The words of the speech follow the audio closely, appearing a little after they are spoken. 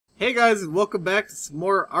Hey guys, and welcome back to some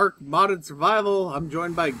more ARK Modded Survival. I'm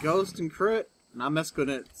joined by Ghost and Crit, and I'm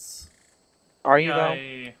EscoNitz. Are you though?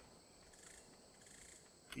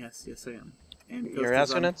 Yes, I am. And You're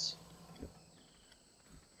EscoNitz?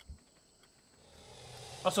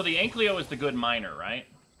 Also, the Ankylo is the good miner, right?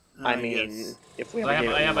 I mean, yes. if we I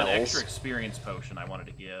have an medals. extra experience potion I wanted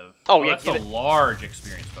to give. Oh, yeah, that's a large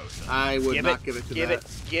experience potion. I would not give it to that.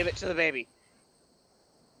 Give it to the baby.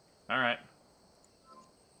 All right.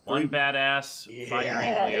 One badass fire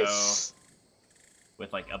Ankylo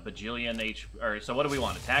with like a bajillion HP. Alright, so what do we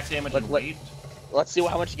want? Attack damage and weight? Let's see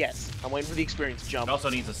how much he gets. I'm waiting for the experience jump. It also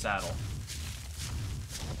needs a saddle.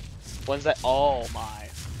 When's that? Oh my.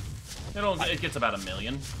 It gets about 1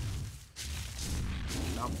 million.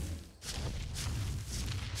 No.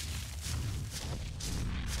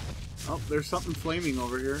 Oh, there's something flaming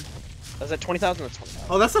over here. Is that 20,000? That's 20,000.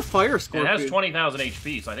 Oh, that's a fire scorpion. It has 20,000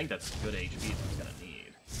 HP, so I think that's good HP that it's gonna need.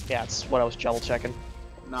 Yeah, it's what I was double checking.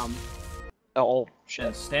 Oh, shit.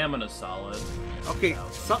 And stamina's solid. Okay,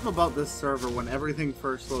 something about this server when everything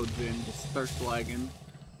first loads in just starts lagging.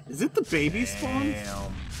 Is it the baby spawns?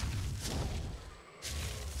 Damn.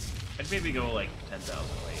 I'd maybe go like 10,000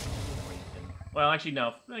 weight. Well, actually,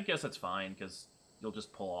 no. I guess that's fine, because you'll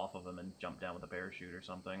just pull off of them and jump down with a parachute or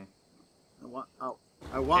something. Damn. Ow.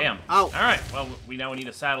 Alright, well, we need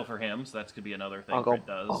a saddle for him, so that could be another thing Crit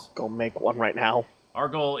does. I'll go make one right now. Our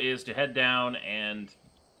goal is to head down and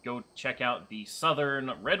go check out the southern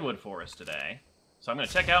redwood forest today. So I'm going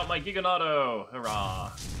to check out my Giganauto! Hurrah!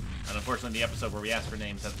 And unfortunately, the episode where we asked for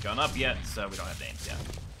names hasn't gone up yet, so we don't have names yet.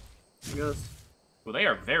 Yes. Well, they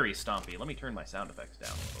are very stompy. Let me turn my sound effects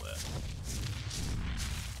down a little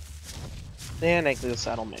bit. And Ankylo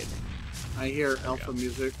saddle made. I hear alpha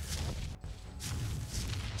music.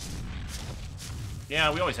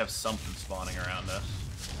 Yeah, we always have something spawning around us.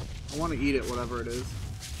 I want to eat it, whatever it is.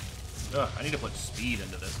 Ugh, I need to put speed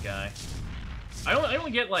into this guy. I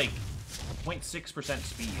only get like 0.6%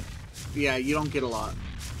 speed. Yeah, you don't get a lot.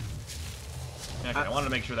 Okay, I wanted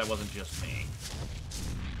to make sure that wasn't just me.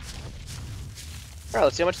 Alright,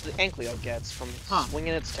 let's see how much the Ankylo gets from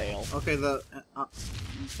swinging its tail. Okay, the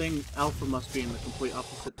thing alpha must be in the complete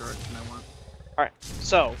opposite direction I want. Alright,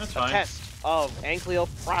 so, That's a fine. test of Ankylo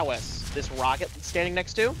prowess. This rocket that's standing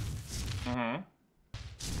next to? Mm-hmm.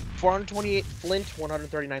 428 flint,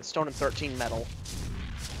 139 stone, and 13 metal.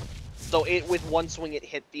 So with one swing, it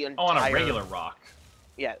hit the entire... Oh, on a regular rock.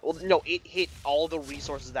 Yeah, well, no, it hit all the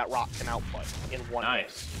resources that rock can output in one hit.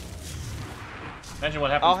 Nice. Imagine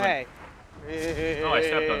what happens hey. Oh, I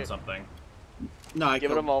stepped on something. No, I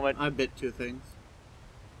Give it a moment. I bit two things.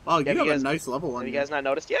 Oh, you have a nice level on you guys not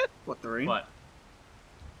noticed yet? What, the rain? What?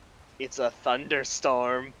 It's a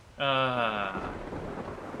thunderstorm. I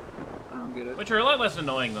don't get it. Which are a lot less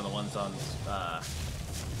annoying than the ones on, what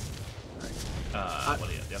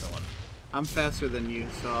is the other one? I'm faster than you,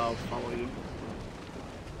 so I'll follow you.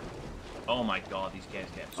 Oh my god, these guys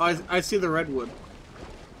can't swim. Oh, I see the redwood.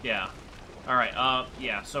 Yeah. Alright,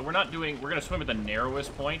 yeah, so we're gonna swim at the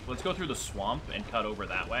narrowest point. Let's go through the swamp and cut over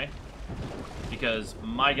that way. Because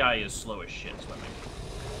my guy is slow as shit swimming.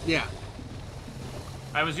 Yeah.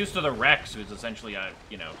 I was used to the Rex, who's essentially a,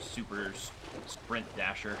 super sprint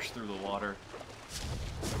dasher through the water.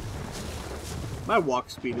 My walk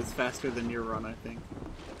speed is faster than your run, I think.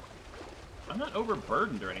 I'm not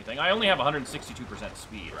overburdened or anything. I only have 162%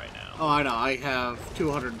 speed right now. Oh, I know. I have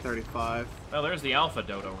 235. Well, there's the Alpha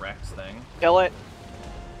Dodo Rex thing. Kill it.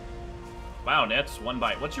 Wow, Nitz, 1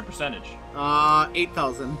 bite. What's your percentage?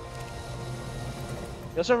 8,000. You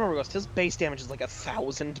also remember, Ghost, his base damage is like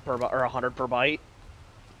 1,000 per or 100 per bite.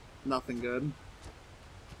 Nothing good.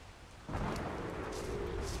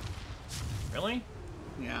 Really?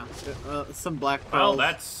 Yeah. Some black pearls. Well,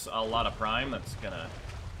 that's a lot of prime. That's gonna...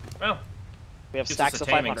 Well, we have gives stacks us a of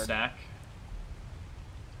taming 500. stack.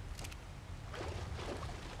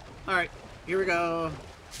 Alright, here we go.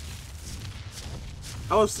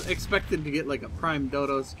 I was expecting to get like a prime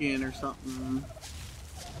dodo skin or something.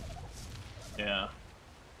 Yeah.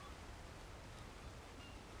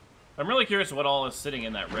 I'm really curious what all is sitting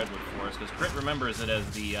in that redwood forest, because Crit remembers it as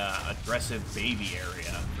the aggressive baby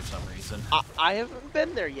area for some reason. I haven't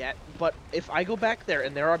been there yet, but if I go back there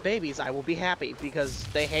and there are babies, I will be happy, because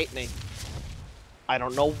they hate me. I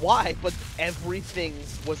don't know why, but everything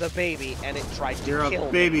was a baby, and it tried to kill me. You're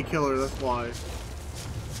a baby killer, that's why.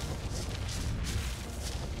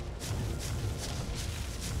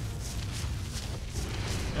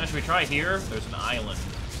 Now, should we try here? There's an island,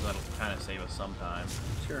 so that'll kind of save us some time.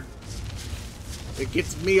 Sure. It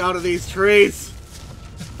gets me out of these trees!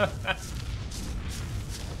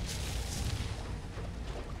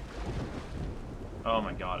 Oh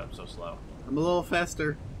my god, I'm so slow. I'm a little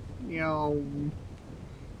faster. Yo.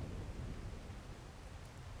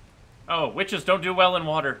 Oh, witches don't do well in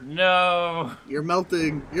water. No! You're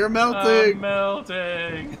melting. You're melting. I'm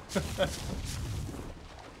melting!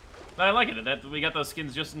 I like it. That we got those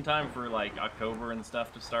skins just in time for, like, October and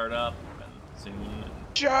stuff to start up. And soon.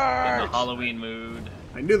 And in the Halloween mood.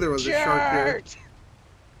 I knew there was a shark here.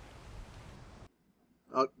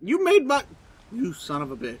 You made my... You son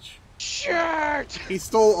of a bitch. Shirt! He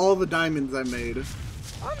stole all the diamonds I made.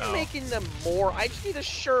 I'm making them more. I just need a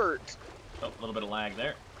shirt. Oh, a little bit of lag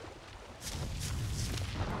there.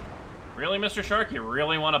 Really, Mr. Shark? You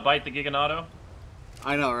really want to bite the Giganotto?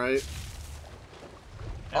 I know, right?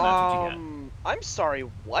 And that's what you get. I'm sorry,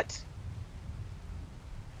 what?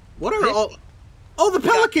 What are all... Oh, the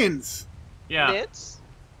pelicans! Yeah. Nitz?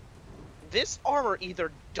 This armor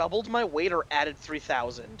either doubled my weight or added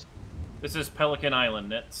 3,000. This is Pelican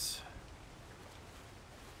Island, Nitz.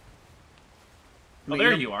 Oh, Wait,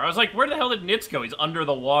 there you are. I was like, where the hell did Nitz go? He's under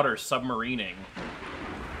the water, submarining.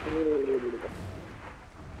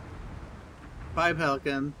 Bye,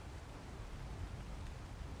 pelican.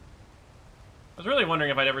 I was really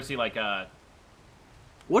wondering if I'd ever see, like, a...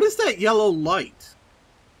 What is that yellow light?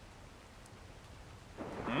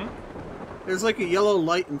 Hmm? There's like a yellow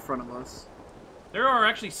light in front of us. There are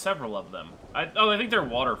actually several of them. I think they're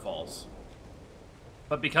waterfalls.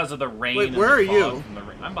 But because of the rain Wait, and where the are you? fog from the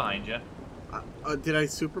rain... I'm behind you. Did I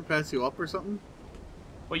super pass you up or something?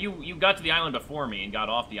 Well, you got to the island before me and got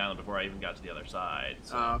off the island before I even got to the other side.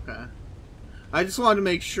 So. Oh, okay. I just wanted to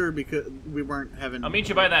make sure because we weren't having... I'll meet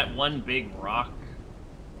you by that one big rock.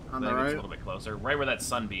 On I the think it's right? a little bit closer. Right where that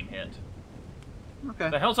sunbeam hit. Okay.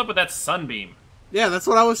 The hell's up with that sunbeam? Yeah, that's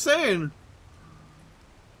what I was saying.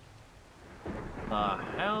 The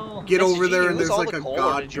hell? Get over Did you there and use there's all like the a coal, or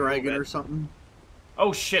god did you move dragon it? or something.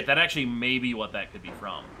 Oh shit, that actually may be what that could be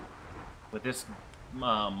from. With this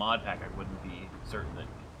mod pack, I wouldn't be certain that...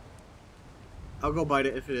 I'll go bite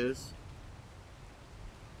it if it is.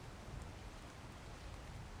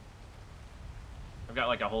 I've got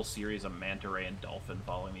like a whole series of manta ray and dolphin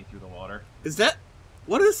following me through the water. Is that...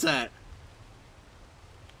 What is that?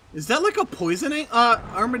 Is that like a poisoning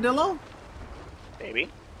armadillo? Maybe.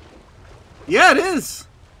 Yeah, it is!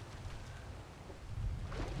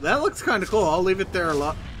 That looks kind of cool. I'll leave it there a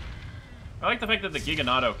lot. I like the fact that the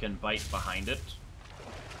Giganotto can bite behind it.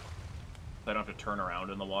 So I don't have to turn around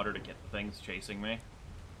in the water to get the things chasing me.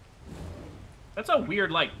 That's a weird,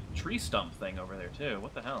 like, tree stump thing over there, too.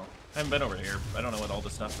 What the hell? I haven't been over here. I don't know what all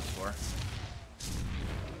this stuff is for.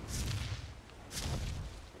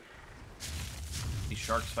 These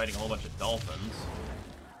sharks fighting a whole bunch of dolphins.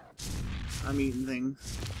 I'm eating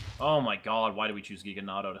things. Oh my god, why do we choose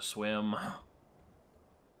Giganotto to swim?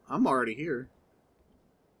 I'm already here.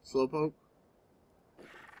 Slowpoke.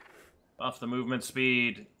 Buff the movement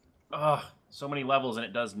speed. Ugh, so many levels and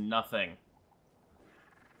it does nothing.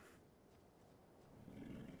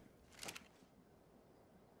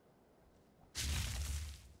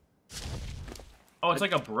 Oh, it's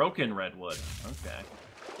like a broken redwood. Okay.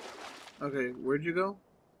 Okay, where'd you go?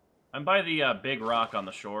 I'm by the big rock on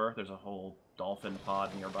the shore. There's a whole dolphin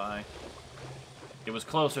pod nearby. It was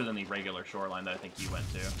closer than the regular shoreline that I think you went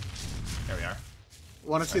to. There we are.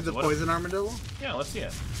 Want to see the so poison armadillo? Yeah, let's see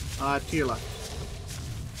it. To your left.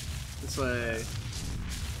 This way. Is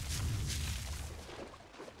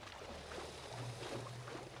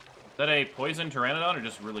that a poison pteranodon or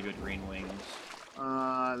just really good green wings?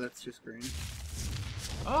 That's just green.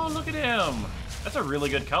 Oh, look at him! That's a really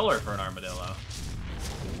good color for an armadillo.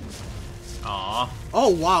 Aw. Oh,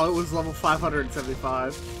 wow, it was level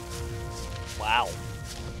 575. Wow.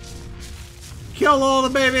 Kill all the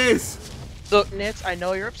babies! Look, Nitz, I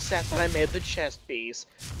know you're upset that I made the chest piece,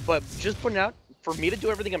 but just pointing out, for me to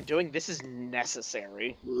do everything I'm doing, this is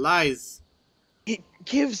necessary. Lies. It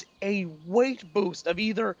gives a weight boost of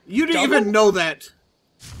either You didn't double- even know that.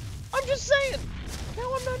 I'm just saying!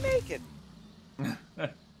 Now I'm not naked.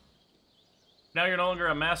 Now you're no longer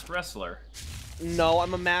a masked wrestler. No,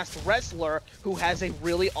 I'm a masked wrestler who has a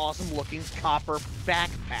really awesome looking copper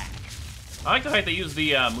backpack. I like the fact they use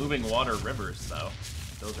the moving water rivers, though.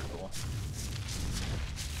 Those are cool.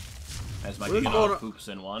 As my Where's Giganotto going- poops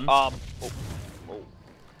in one. Oh.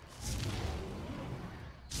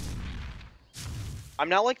 I'm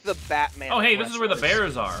not like the Batman. Oh, hey, of this is where the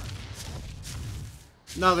wrestlers. bears are.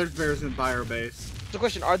 No, there's bears in Bio Base. So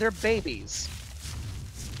question, are there babies?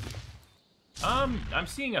 I'm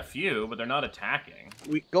seeing a few, but they're not attacking.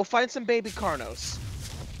 Go find some baby Carnos.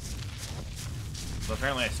 So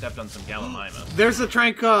apparently I stepped on some Gallimimus. There's a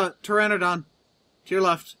Pteranodon. To your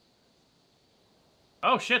left.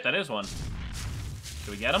 Oh shit, that is one.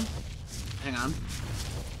 Do we get him? Hang on.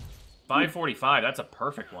 545. That's a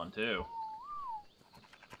perfect one too.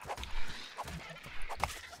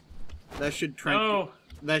 That should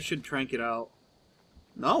trank it out.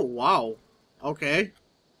 No, wow. Okay.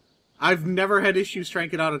 I've never had issues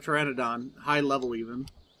tranking out a Pteranodon, high level even.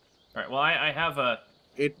 All right. Well, I have a.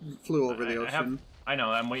 It flew over the ocean. I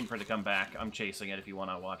know. I'm waiting for it to come back. I'm chasing it. If you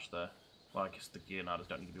want to watch the. Well, I guess the Giganotas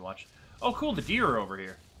don't need to be watched. Oh, cool. The deer are over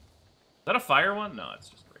here. Is that a fire one? No, it's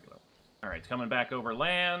just regular. All right. It's coming back over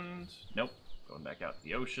land. Nope. Going back out to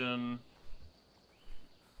the ocean.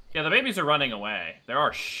 Yeah, the babies are running away. There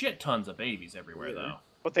are shit tons of babies everywhere, though.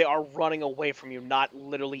 But they are running away from you, not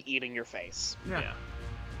literally eating your face. Yeah.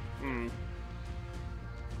 Hmm.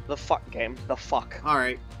 The fuck game. The fuck.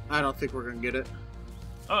 Alright. I don't think we're gonna get it.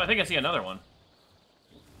 Oh, I think I see another one.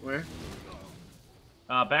 Where?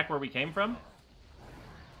 Back where we came from.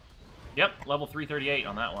 Yep, level 338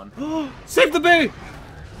 on that one. Save the baby!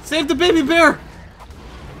 Save the baby bear!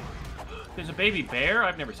 There's a baby bear?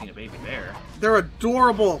 I've never seen a baby bear. They're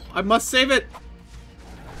adorable. I must save it.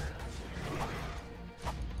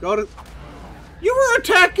 Go to... You were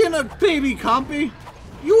attacking a baby, Compy.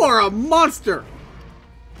 You are a monster.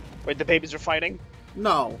 Wait, the babies are fighting?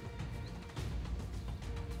 No.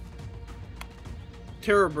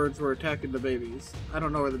 Terror birds were attacking the babies. I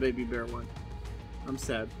don't know where the baby bear went. I'm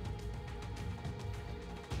sad.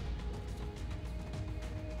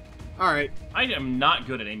 Alright. I am not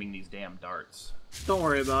good at aiming these damn darts. Don't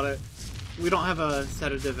worry about it. We don't have a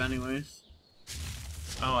sedative anyways.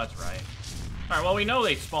 Oh, that's right. Alright, well, we know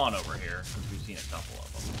they spawn over here, since we've seen a couple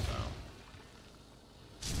of them, so...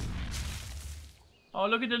 Oh,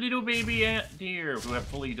 look at the little baby ant deer who have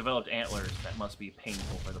fully developed antlers. That must be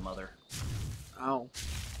painful for the mother. Ow.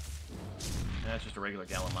 That's just a regular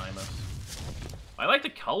Gallimimus. I like the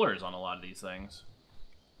colors on a lot of these things.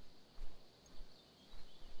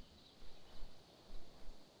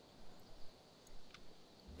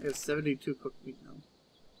 I have 72 cooked meat now.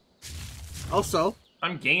 Also,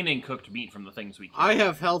 I'm gaining cooked meat from the things we kill. I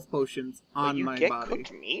have health potions on my body. You get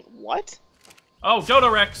cooked meat? What? Oh,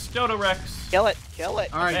 Dodorex! Dodorex! Kill it! Kill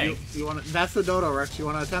it! Alright, you want to... That's the Dodorexes. You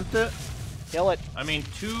want to attempt it? Kill it! I mean,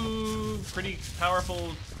 two pretty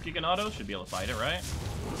powerful Giganotos should be able to fight it, right?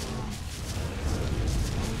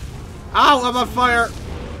 Ow, I'm on fire!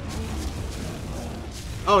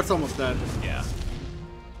 Oh, it's almost dead. Yeah.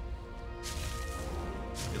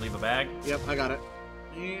 You leave a bag? Yep, I got it.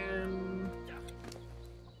 And...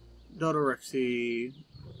 Dodorexes.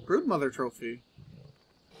 Broodmother trophy.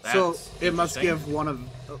 So, it must give one of...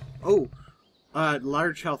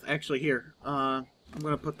 large health. Actually, here. I'm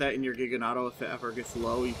going to put that in your Giganoto. If it ever gets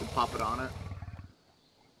low, you can pop it on it.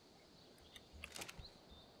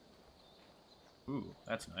 Ooh,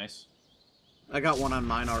 that's nice. I got one on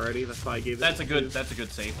mine already. That's why I gave it. That's a good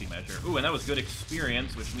safety measure. Ooh, and that was good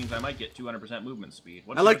experience, which means I might get 200% movement speed.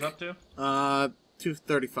 What's yours up to?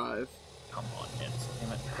 235. Come on, Nitz.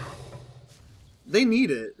 Damn it. They need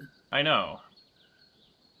it. I know.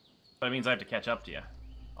 But it means I have to catch up to you.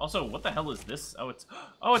 Also, what the hell is this? Oh, it's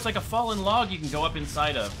like a fallen log you can go up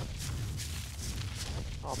inside of.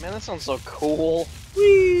 Oh man, that sounds so cool.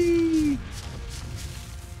 Whee!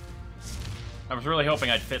 I was really hoping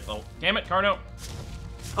I'd fit the... Damn it, Carno!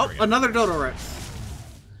 Oh, another Dodorex.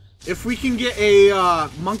 If we can get a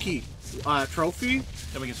monkey trophy...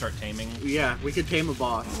 Then we can start taming. Yeah, we could tame a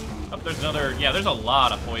boss. Oh, there's another... Yeah, there's a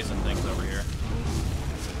lot of poison things over here.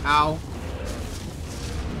 Ow.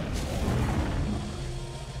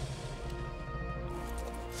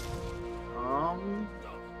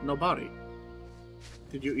 No body.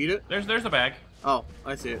 Did you eat it? There's a bag. Oh,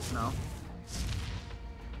 I see it now.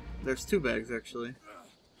 There's two bags, actually.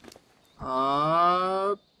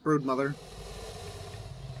 Broodmother.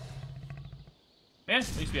 Yeah,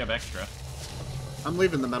 at least we have extra. I'm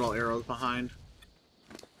leaving the metal arrows behind.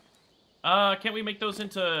 Can't we make those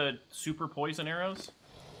into super poison arrows?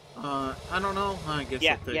 I don't know. I guess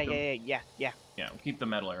I'll take them. Yeah, Yeah, we'll keep the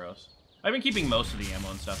metal arrows. I've been keeping most of the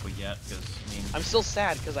ammo and stuff we get, because, I mean... I'm still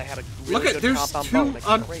sad because I had a really Look at, good there's compound bow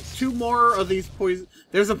that can two more of these poison...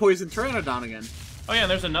 There's a poison Pteranodon again. Oh yeah,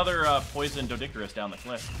 and there's another poison Dodicurus down the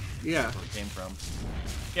cliff. Yeah. That's where we came from.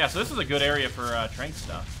 Yeah, so this is a good area for trank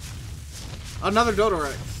stuff. Another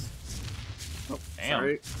Dodorex. Oh, Damn.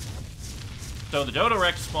 sorry. So the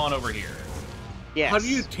Dodorex spawn over here. Yes. How do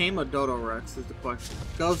you tame a Dodorex is the question.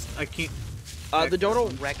 Ghost, I can't... The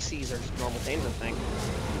Dodorexes are just normal tames, I think.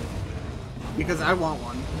 Because I want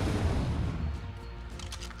one.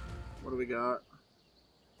 What do we got?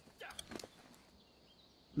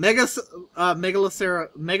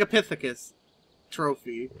 Megapithecus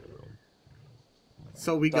trophy.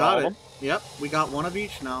 So we Is that got all it. of them? Yep, we got one of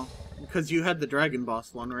each now. Because you had the dragon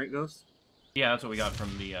boss one, right, Ghost? Yeah, that's what we got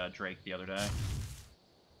from the Drake the other day.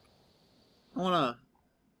 I wanna...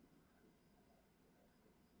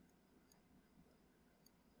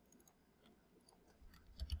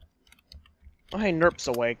 Oh, hey, Nerp's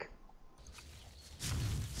awake.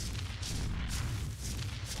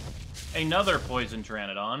 Another poison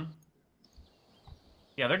Pteranodon.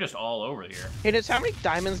 Yeah, they're just all over here. Hey, Nitz, how many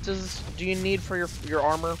diamonds do you need for your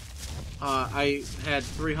armor? I had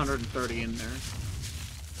 330 in there.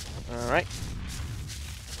 Alright.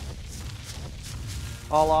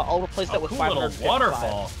 I'll replace that with cool 555. little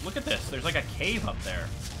waterfall. Look at this. There's like a cave up there.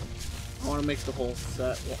 I want to make the whole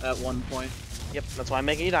set at one point. Yep, that's why I'm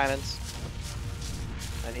making you diamonds.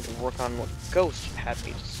 I need to work on what Ghost had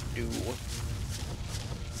me to do.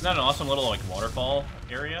 Isn't that an awesome little like waterfall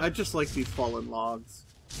area? I just like these fallen logs.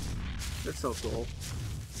 They're so cool.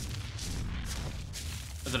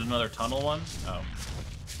 Is it another tunnel one? Oh.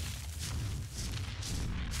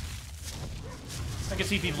 I can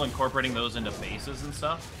see people incorporating those into bases and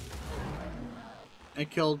stuff. I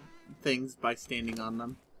killed things by standing on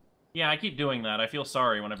them. Yeah, I keep doing that. I feel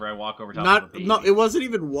sorry whenever I walk over top of a baby. No, it wasn't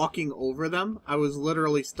even walking over them. I was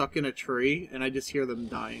literally stuck in a tree, and I just hear them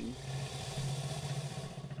dying.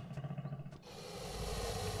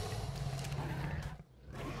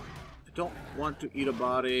 I don't want to eat a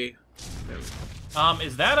body. There we go.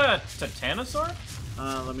 Is that a Titanosaur?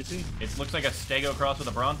 Let me see. It looks like a Stego cross with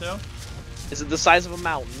a Bronto. Is it the size of a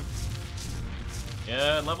mountain?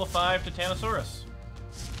 Yeah, level 5 Titanosaurus.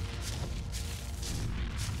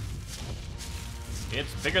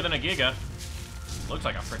 It's bigger than a Giga. Looks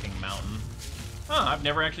like a freaking mountain. Huh, I've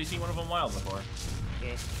never actually seen one of them wild before.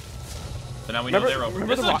 Yeah. So now we know they're over.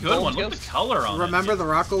 This is a good one. Look at the color on it. Remember the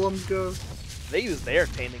Rockolums go? They use their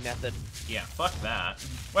taming method. Yeah, fuck that.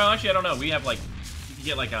 Well, actually, I don't know. We have, like, you could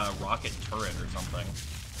get, like, a rocket turret or something.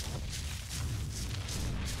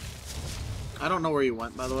 I don't know where you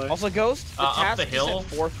went, by the way. Also, Ghost, the up task the hill you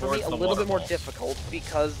set forth for me towards a the little bit more waterfalls. difficult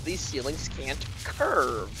because these ceilings can't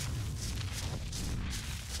curve.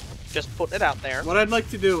 Just putting it out there. What I'd like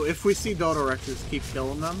to do, if we see Dodorexes, keep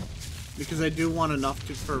killing them. Because I do want enough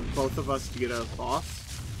for both of us to get a boss.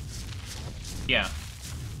 Yeah.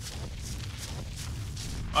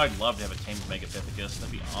 I'd love to have a tamed Megapithecus.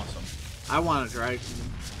 That'd be awesome. I want a dragon.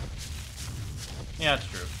 Yeah, that's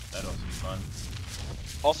true. That'd also be fun.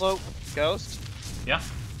 Also, Ghost, Yeah.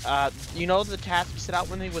 you know the task you set out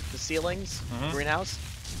with me with the ceilings, Mhm. greenhouse?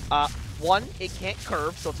 One, it can't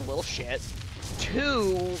curve, so it's a little shit.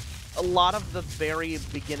 Two, a lot of the very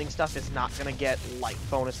beginning stuff is not gonna get light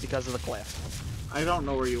bonus because of the cliff. I don't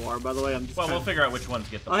know where you are, by the way. I'm just Well, trying we'll figure out which ones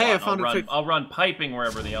get the Oh, hey, I plot. found a I'll run piping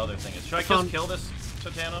wherever the other thing is. Should I just kill this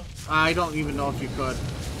Titano? I don't even know if you could.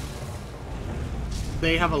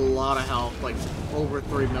 They have a lot of health, like over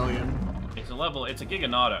 3 million. It's a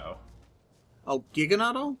Giganauto. Oh,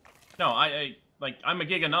 Giganato? No, I'm a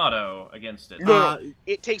Giganauto against it. No,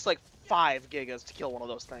 it takes like 5 gigas to kill one of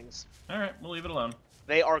those things. Alright, we'll leave it alone.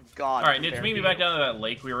 They are god. Alright, Nitz, compared meet me to back you. down to that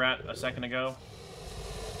lake we were at a second ago.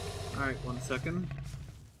 Alright, 1 second.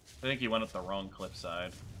 I think you went up the wrong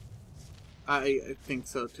cliffside. I think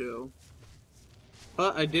so too.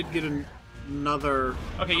 But I did get another...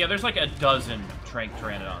 Okay, yeah, there's like a dozen Trank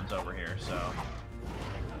Pteranodons over here, so...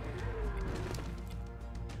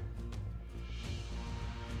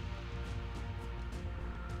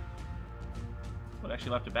 Oh, it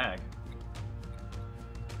actually left a bag.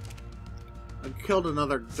 I killed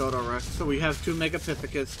another Dodorex, so we have 2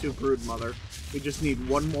 Megapithecus, 2 Broodmother. We just need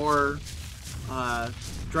one more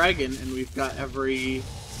dragon, and we've got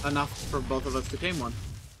enough for both of us to tame one.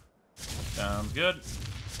 Sounds good.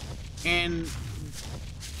 And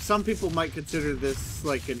some people might consider this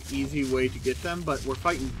like an easy way to get them, but we're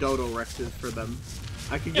fighting Dodorexes for them.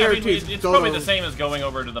 I can Yeah, I mean, guarantee it's probably the same as going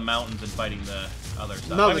over to the mountains and fighting the other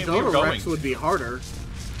stuff. No, I the mean, we were Dodorex going. would be harder.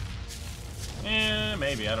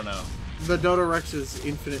 Maybe, I don't know. The Dodorex is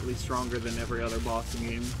infinitely stronger than every other boss in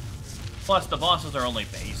the game. Plus, the bosses are only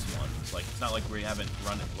base ones. Like, it's not like we haven't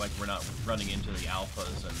run it. Like, we're not running into the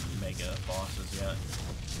alphas and mega bosses yet.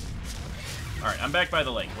 All right, I'm back by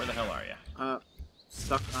the lake. Where the hell are you?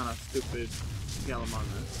 Stuck on a stupid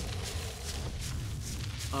Galamonis.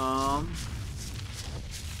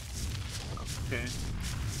 Okay.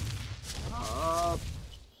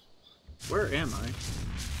 Where am I?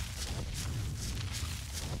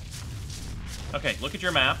 Okay, look at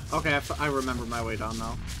your map. Okay, I remember my way down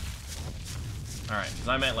now. All right, because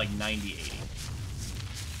I'm at like 90, 80.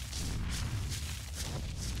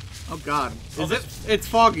 Oh God, Oh, is it? It's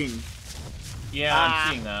fogging. Yeah,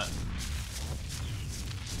 I'm seeing that.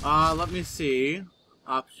 Let me see.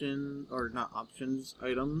 option, or not options,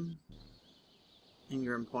 item,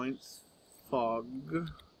 Ingram points, fog.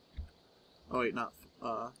 Oh wait, not,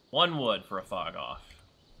 1 wood for a fog off.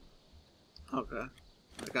 okay.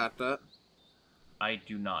 I got that. I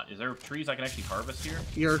do not. Is there trees I can actually harvest here?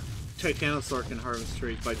 Your Titanosaur can harvest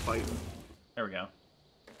trees by fighting. There we go.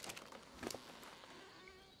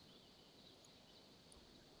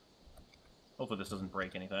 Hopefully this doesn't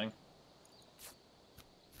break anything.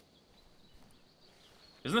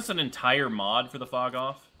 Isn't this an entire mod for the fog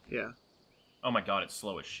off? Yeah. Oh my god, it's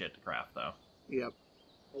slow as shit to craft, though. Yep.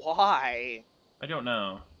 Why? I don't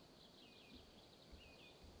know.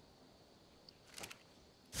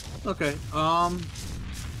 Okay,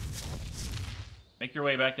 Make your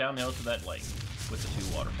way back downhill to that lake with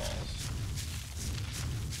the 2 waterfalls.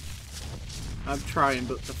 I'm trying,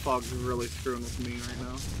 but the fog's really screwing with me right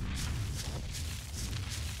now.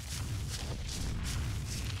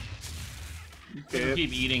 People Okay,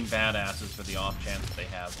 keep eating badasses for the off chance that they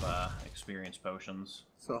have experience potions.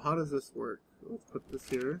 so how does this work? Let's put this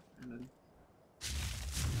here, and then...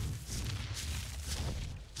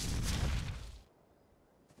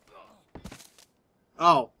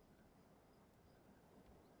 Oh.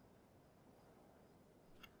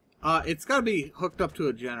 It's gotta be hooked up to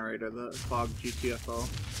a generator, the fog GTFO.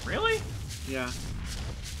 Really? Yeah.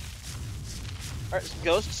 Alright,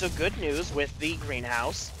 Ghost, so good news with the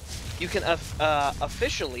greenhouse. You can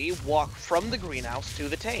officially walk from the greenhouse to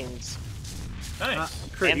the Tanes. Nice.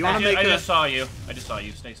 Crit, And you wanna back- make I a... just saw you. I just saw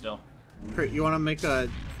you. Stay still. Crit, you wanna make a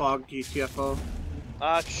fog GTFO?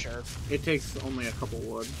 Sure. It takes only a couple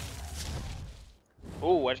wood.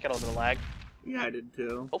 Ooh, I just got a little bit of lag. Yeah, I did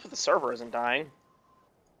too. Hopefully the server isn't dying.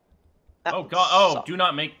 That Oh would god. Oh, suck. do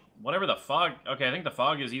not make whatever the fog. Okay, I think the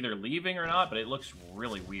fog is either leaving or not, but it looks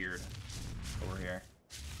really weird over here.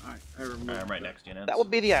 Alright, I removed Alright, I'm right it. next to you, Nitz. That would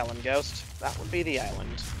be the island, Ghost. That would be the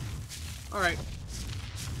island. Alright.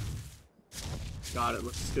 God, it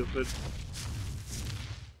looks stupid.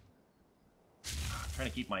 I'm trying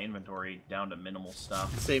to keep my inventory down to minimal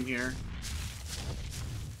stuff. Same here.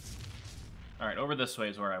 Alright, over this way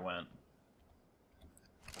is where I went.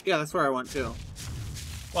 Yeah, that's where I went too.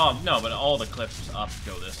 Well, no, but all the cliffs up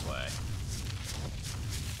go this way.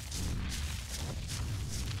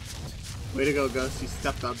 Way to go, Gus. You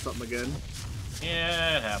stepped on something again.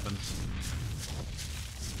 Yeah, it happens.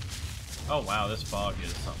 Oh wow, this fog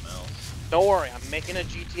is something else. Don't worry, I'm making a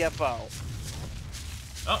GTFO.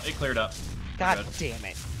 Oh, it cleared up. God Good. damn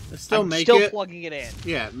it. Still I'm make still it. plugging it in.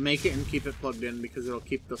 Yeah, make it and keep it plugged in because it'll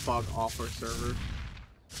keep the fog off our server.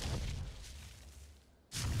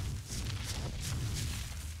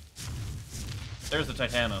 There's the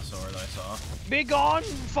Titanosaur that I saw. Be gone,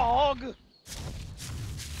 fog!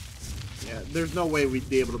 Yeah, there's no way we'd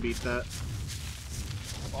be able to beat that.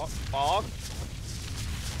 Fog?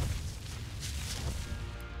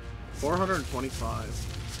 425.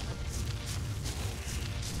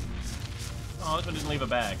 Oh, this one didn't leave a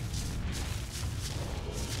bag.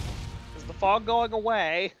 Is the fog going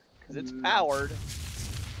away? Because it's No. powered.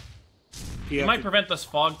 You might prevent this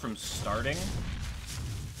fog from starting.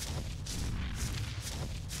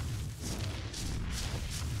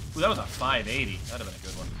 Ooh, that was a 580. That'd have been a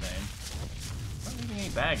good one to tame. I'm not leaving any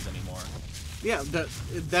bags anymore. Yeah,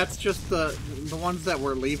 that's just the ones that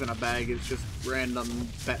we're leaving a bag is just random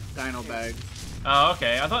dino bags. Oh,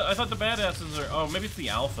 okay. I thought the badasses are. Oh, maybe it's the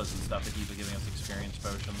alphas and stuff that keep giving us experience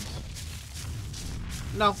potions.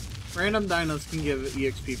 No, random dinos can give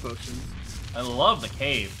EXP potions. I love the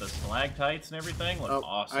cave. The stalactites and everything look Oh,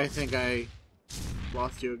 awesome. I think I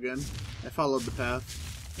lost you again. I followed the path.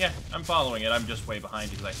 Yeah, I'm following it. I'm just way behind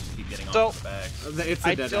because I just keep getting So- off the bags. It's a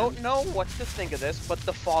I dead don't end. know what to think of this, but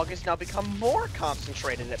the fog has now become more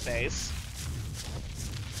concentrated at base.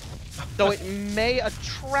 Though it may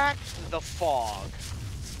attract the fog.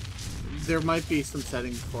 There might be some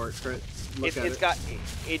settings for it, Crit. Look at It's got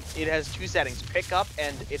it has two settings: pickup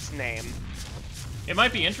and its name. It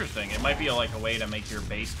might be interesting. It might be like a way to make your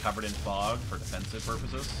base covered in fog for defensive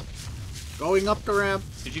purposes. Going up the ramp.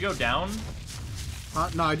 Did you go down?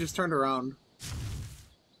 No, I just turned around.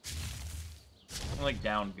 Like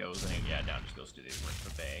down goes, and yeah, down just goes to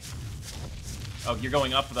the bay. Oh, you're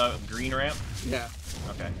going up the green ramp? Yeah.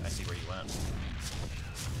 Okay, I see where you went.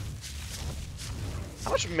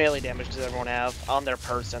 How much melee damage does everyone have on their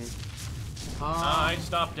person? I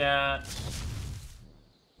stopped at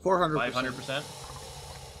 400%. 500%.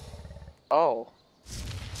 Oh,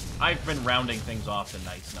 I've been rounding things off to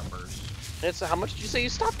nice numbers. it's how much did you say you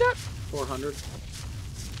stopped at? 400.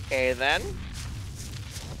 Okay then.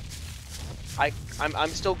 I'm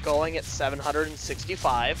still going at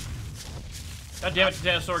 765. God damn it,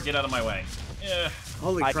 Dinosaur, get out of my way.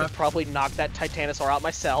 Holy I crap. could probably knock that Titanosaur out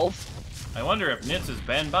myself. I wonder if Nitz has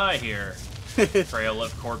been by here. Trail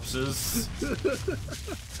of corpses.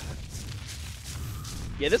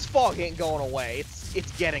 Yeah, this fog ain't going away.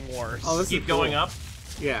 It's getting worse. Oh, this Keep is cool. going up.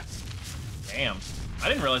 Yeah. Damn. I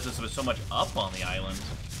didn't realize this was so much up on the island.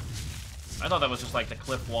 I thought that was just like the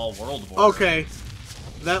cliff wall world border. Okay.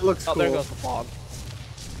 That looks Oh, cool. there goes the fog.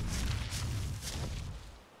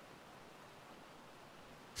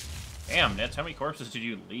 Damn, Nitz, how many corpses did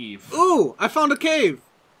you leave? Ooh, I found a cave.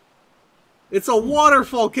 It's a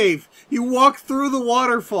waterfall cave. You walk through the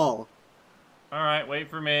waterfall. Alright, wait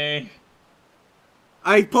for me.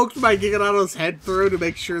 I poked my Giganoto's head through to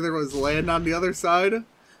make sure there was land on the other side,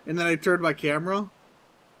 and then I turned my camera.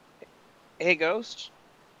 Hey, Ghost.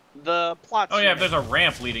 The plots. Oh yeah, if there's a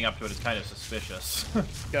ramp leading up to it, it's kind of suspicious.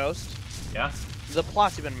 Ghost. Yeah? The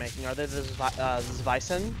plots you've been making, are they the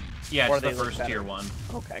Zweissen? Yeah, Or it's the they look first better? tier one.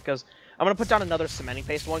 Okay, because I'm going to put down another cementing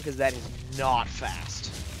paste one, because that is not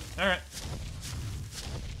fast. Alright.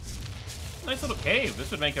 Nice little cave. This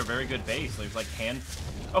would make a very good base. There's like hand...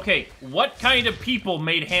 Okay, what kind of people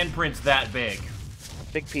made handprints that big?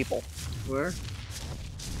 Big people. Where?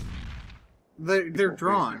 They're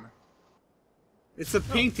drawn. It's a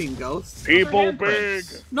painting, Ghost. People big.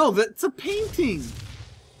 No, that's a painting.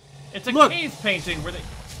 It's a Look. cave painting where they...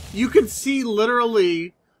 You can see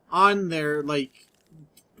literally on there, like,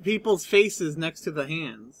 people's faces next to the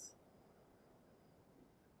hands.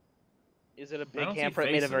 Is it a I big don't see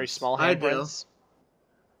handprint made of very faces. small I do. handprints?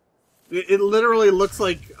 It literally looks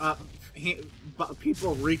like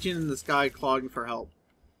people reaching in the sky clawing for help.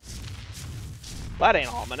 That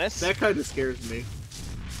ain't ominous. That kind of scares me.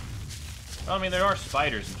 Well, I mean, there are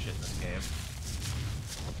spiders and shit in this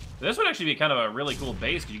cave. This would actually be kind of a really cool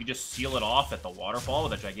base, because you could just seal it off at the waterfall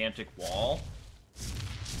with a gigantic wall.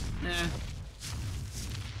 Eh.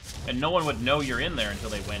 And no one would know you're in there until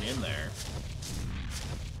they went in there.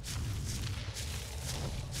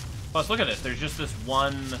 Plus, look at this. There's just this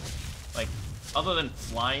one, like, other than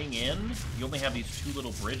flying in, you only have these two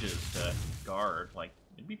little bridges to guard. Like,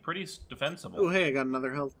 it'd be pretty defensible. Oh, hey, I got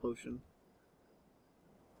another health potion.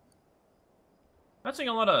 Not seeing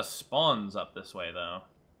a lot of spawns up this way, though.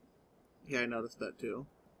 Yeah, I noticed that too.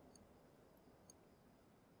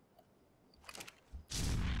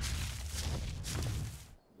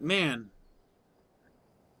 Man.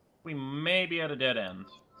 We may be at a dead end.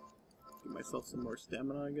 Give myself some more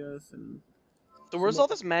stamina, I guess, and... So where's all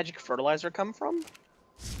this magic fertilizer come from?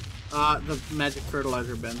 The magic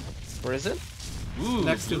fertilizer bin. Where is it? Ooh,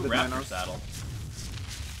 Next to blue the raptor dinos. saddle.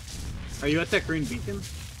 Are you at that green beacon?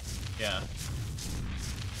 Yeah.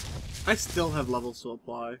 I still have levels to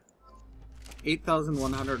apply.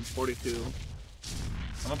 8,142.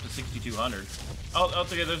 I'm up to 6,200. Oh,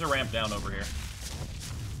 okay, there's a ramp down over here.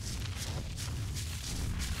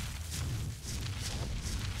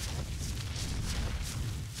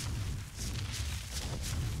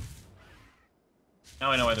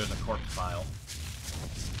 Now I know why there's a corpse pile.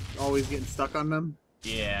 Always getting stuck on them?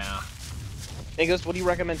 Yeah. Hey, Ghost, what do you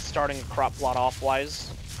recommend starting a crop plot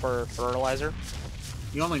off-wise for fertilizer?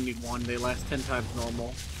 You only need one, they last 10 times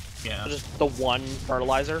normal. Yeah. Just the one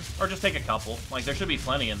fertilizer? Or just take a couple. Like, there should be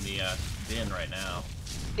plenty in the bin right now.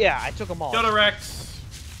 Yeah, I took them all. Dodorexes!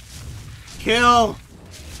 Kill!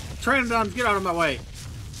 Pteranodons, get out of my way!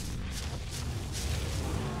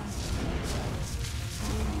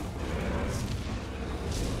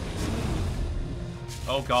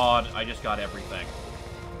 Oh god, I just got everything.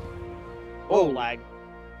 Oh, lag.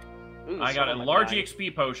 Ooh, I got a someone large died.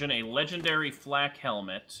 EXP potion, a legendary flak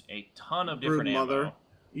helmet, a ton of different Broodmother. ammo.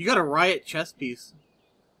 You got a riot chest piece.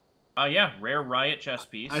 Yeah, rare riot chest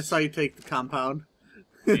piece. I saw you take the compound.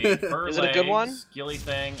 A fur Is it a good one? Skilly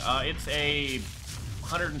thing. It's a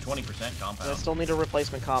 120% compound. I still need a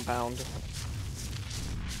replacement compound.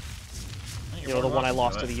 You're You know, the more one I welcome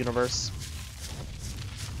lost it. to the universe.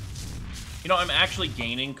 You know, I'm actually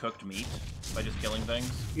gaining cooked meat by just killing things.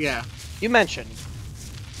 Yeah. You mentioned.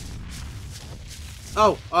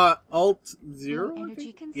 Oh, Alt 0? I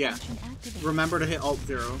Energy think? Yeah. consumption activated. Remember to hit Alt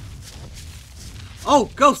 0. Oh,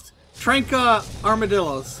 Ghost! Trank,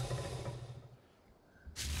 armadillos.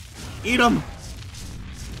 Eat them!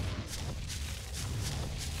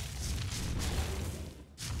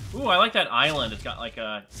 Ooh, I like that island. It's got like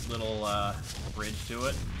a little bridge to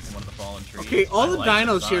it in one of the fallen trees. Okay, all I the like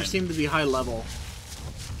dinos here design. seem to be high level.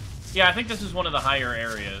 Yeah, I think this is one of the higher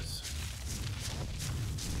areas.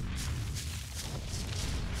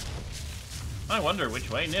 I wonder which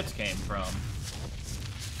way Nitz came from.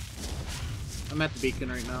 I'm at the beacon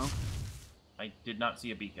right now. I did not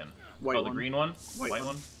see a beacon. White oh, the one. green one? White White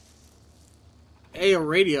one. one? Hey, a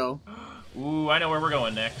radio. Ooh, I know where we're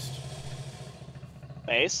going next.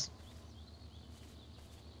 Base?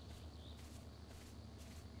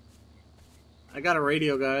 I got a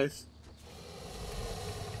radio, guys.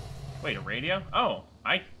 Wait, a radio? Oh,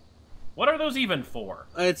 what are those even for?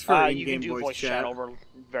 It's for You can in-game do voice chat over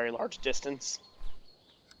very large distance.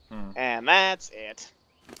 And that's it.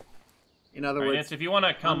 In other Right, words, Nitz, if you want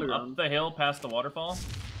to come underground. up the hill past the waterfall.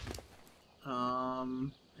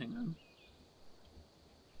 Hang on.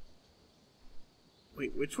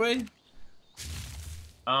 Wait, which way?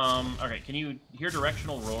 Okay, can you hear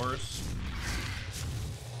directional roars?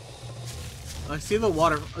 I see the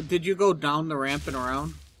water. Did you go down the ramp and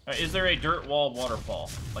around? Is there a dirt wall waterfall?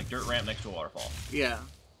 Like dirt ramp next to a waterfall? Yeah.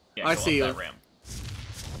 Yeah, I go see up you. that ramp.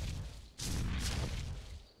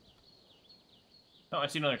 Oh, I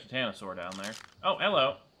see another Titanosaur down there. Oh,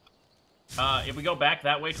 hello. If we go back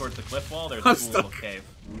that way towards the cliff wall, there's a I'm cool stuck. little cave.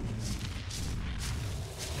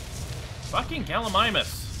 Fucking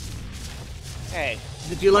Gallimimus. Hey.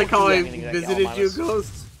 Did you like Don't how do I anything to that visited you, Gallimimus.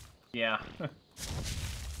 Ghost? Yeah.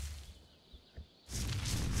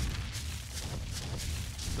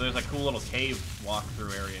 So there's a cool little cave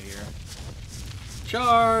walk-through area here.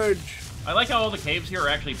 Charge! I like how all the caves here are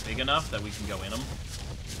actually big enough that we can go in them.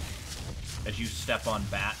 As you step on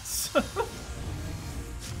bats.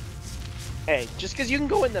 Hey, just because you can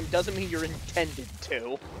go in them doesn't mean you're intended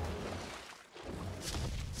to.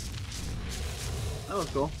 That was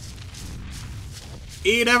cool.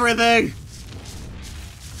 Eat everything!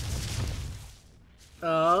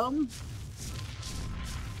 I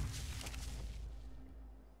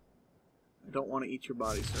don't want to eat your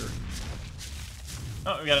body, sir.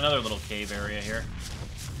 Oh, we got another little cave area here.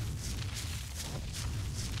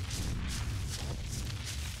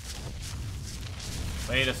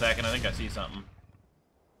 Wait a second, I think I see something.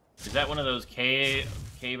 Is that one of those cave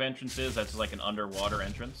entrances that's like an underwater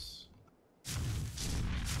entrance?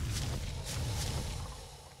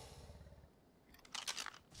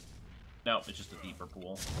 No, it's just a deeper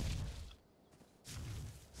pool.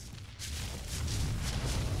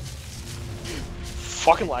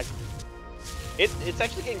 Fucking like. It's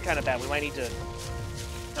actually getting kind of bad. We might need to.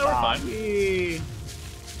 No, we're fine. Yee.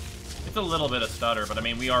 It's a little bit of stutter, but I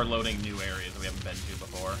mean, we are loading new areas we haven't been to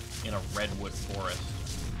before in a redwood forest.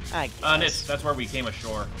 I guess. Nitz, that's where we came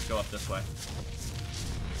ashore. Let's go up this way.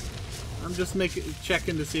 I'm just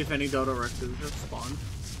checking to see if any Dodorexes have spawned.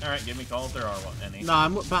 Alright, give me a call if there are any. No,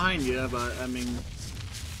 I'm behind you, but I mean...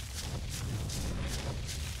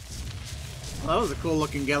 Well, that was a cool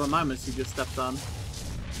looking Gallimimus you just stepped on.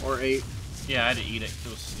 Or ate. Yeah, I had to eat it 'cause it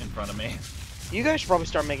was in front of me. You guys should probably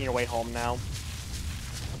start making your way home now.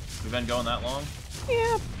 We've been going that long?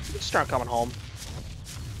 Yeah, just start coming home.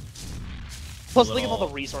 Plus, think of all the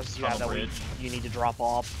Little resources you have that tunnel bridge. you need to drop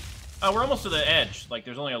off. We're almost to the edge. Like,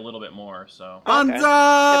 there's only a little bit more, so... Okay. Banzai!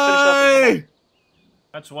 Yeah, finish up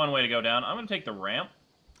That's one way to go down. I'm gonna take the ramp.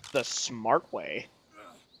 the smart way.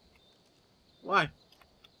 Why?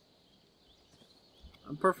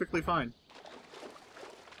 I'm perfectly fine.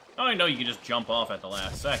 I know you can just jump off at the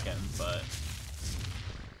last second, but...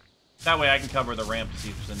 That way I can cover the ramp to see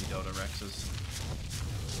if there's any Dodorexes.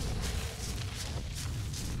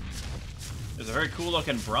 There's a very cool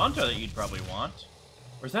looking Bronto that you'd probably want.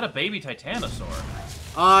 Or is that a baby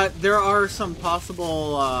Titanosaur? There are some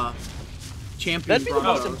possible, champion That'd be the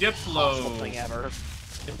most Brontos. impossible thing ever.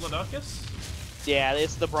 Diplodocus? Yeah,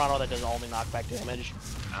 it's the Bronto that does only knockback damage.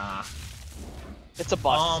 Ah. It's a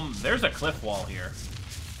bust. There's a cliff wall here.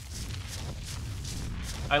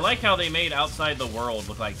 I like how they made outside the world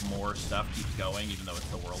look like more stuff keeps going, even though it's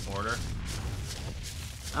the world border.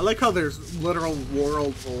 I like how there's literal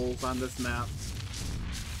world holes on this map.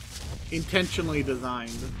 Intentionally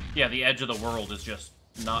designed. Yeah, the edge of the world is just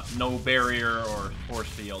no barrier or force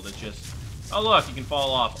field. It's just, oh look, you can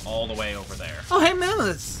fall off all the way over there. Oh, hey,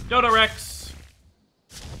 Mammoths! Dodorex!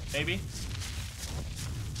 Maybe?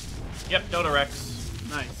 Yep, Dodorex.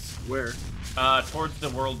 Nice. Where? Towards the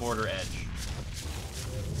world border edge.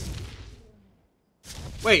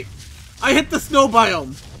 Wait, I hit the snow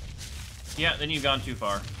biome! Yeah, then you've gone too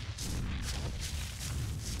far.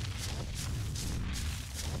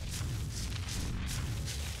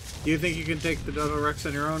 Do you think you can take the Dodorex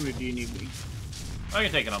on your own, or do you need me? I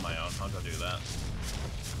can take it on my own. I'll go do that.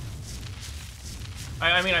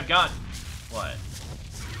 I mean, I've got, what?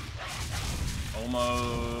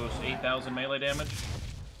 Almost 8,000 melee damage?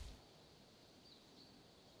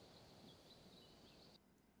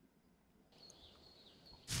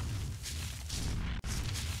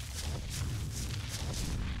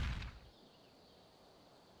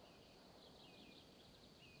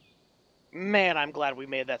 Man, I'm glad we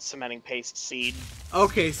made that cementing paste seed.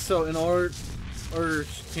 Okay, so in order to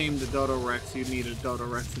tame the Dodorex, you need a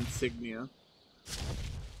Dodorex insignia.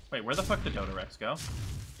 Wait, where the fuck did Dodorex go?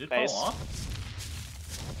 Did it Base. fall off?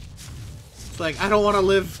 It's like, I don't want to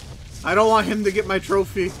live. I don't want him to get my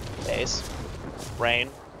trophy. Base. Rain.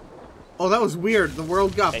 Oh, that was weird. The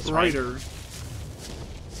world got Base brighter.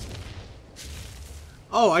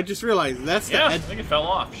 Oh, I just realized that's the Yeah, I edge. think it fell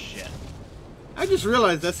off. Shit. I just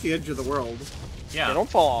realized that's the edge of the world. Yeah. They don't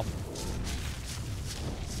fall off.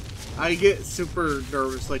 I get super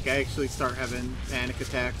nervous, like I actually start having panic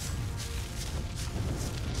attacks.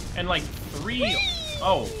 And like 3...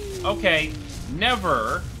 Oh, okay.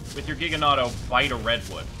 Never, with your Giganauto, bite a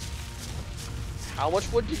redwood. How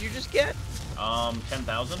much wood did you just get?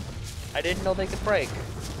 10,000? I didn't know they could break.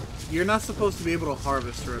 You're not supposed to be able to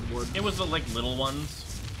harvest redwood. It was the, like, little ones.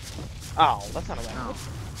 Oh, that's not a redwood.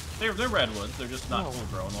 They're redwoods, they're just not Oh.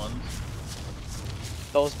 full-grown ones.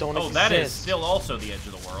 Those don't Oh, exist. that is still also the edge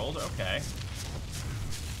of the world. Okay.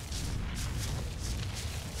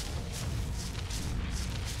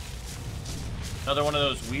 Another one of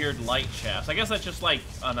those weird light shafts. I guess that's just like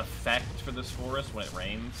an effect for this forest when it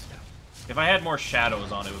rains. If I had more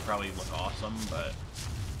shadows on it, it would probably look awesome, but...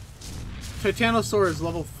 Titanosaur is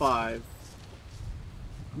level 5.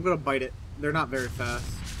 I'm gonna bite it. They're not very fast.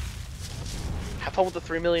 Have fun with the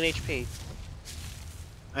 3 million HP.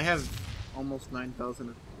 I have almost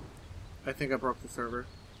 9,000. I think I broke the server.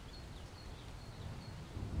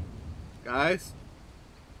 Guys?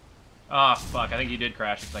 Ah, fuck. I think you did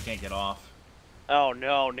crash because I can't get off. Oh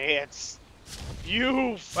no, Nitz.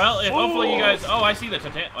 You Well, if hopefully you fool! guys... Oh, I see the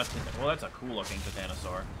well, that's a cool-looking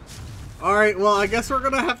Titanosaur. Alright, well, I guess we're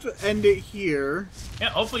gonna have to end it here. Yeah,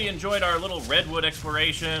 hopefully you enjoyed our little redwood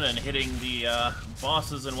exploration and hitting the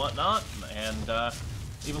bosses and whatnot. And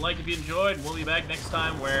leave a like if you enjoyed. We'll be back next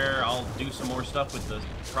time where I'll do some more stuff with the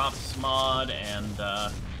props mod. And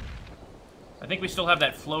I think we still have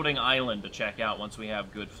that floating island to check out once we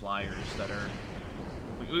have good flyers that are...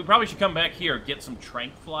 We probably should come back here, get some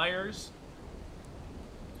Trank flyers.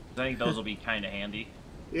 I think those will be kind of handy.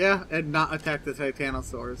 Yeah, and not attack the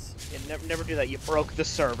Titanosaurs. Yeah, never do that. You broke the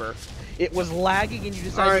server. It was lagging, and you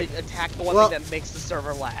decided to attack the one Well, thing that makes the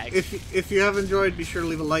server lag. If you have enjoyed, be sure to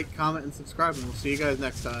leave a like, comment, and subscribe, and we'll see you guys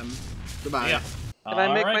next time. Goodbye. Yeah. Can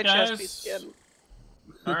I make my guys. chest piece again?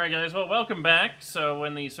 Alright guys, well welcome back. So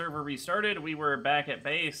when the server restarted, we were back at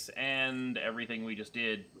base, and everything we just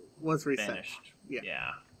did Was reset. vanished.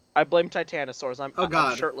 Yeah. I blame Titanosaurs. I'm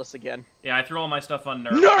God. shirtless again. Yeah, I threw all my stuff on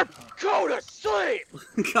Nerf. Nerf, go to sleep!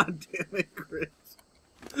 God damn it, Chris.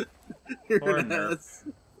 You're Poor an Nerf. ass.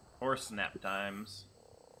 Or snap times.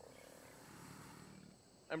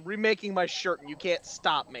 I'm remaking my shirt, and you can't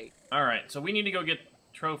stop me. Alright, so we need to go get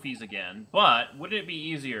trophies again. But, wouldn't it be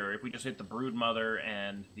easier if we just hit the Broodmother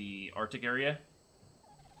and the Arctic area?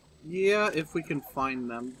 Yeah, if we can find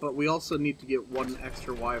them, but we also need to get one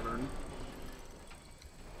extra wyvern.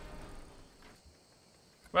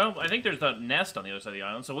 Well, I think there's a nest on the other side of the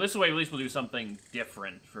island, so this way at least we'll do something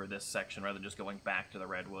different for this section rather than just going back to the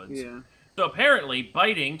redwoods. Yeah. So apparently,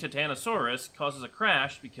 biting Titanosaurus causes a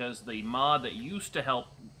crash because the mod that used to help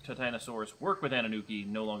Titanosaurus work with Ananuki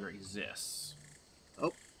no longer exists.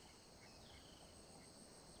 Oh.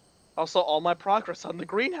 Also, all my progress on the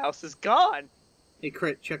greenhouse is gone. Hey,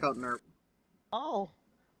 Crit, check out Nerp. Oh.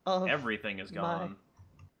 Everything is gone.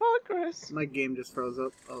 Progress. My game just froze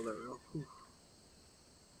up. Oh, there we go. Whew.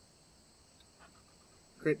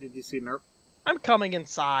 Crit, did you see Nerp? I'm coming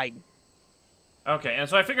inside. Okay, and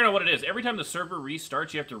so I figured out what it is. Every time the server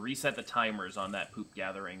restarts, you have to reset the timers on that poop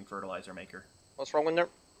gathering fertilizer maker. What's wrong with Nerf?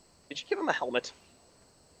 Did you give him a helmet?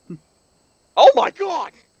 Oh my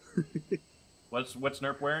god! What's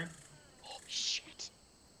Nerp wearing? Oh, shit.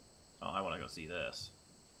 Oh, I want to go see this.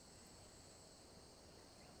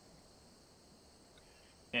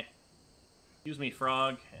 Eh. Excuse me,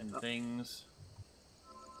 frog, and things.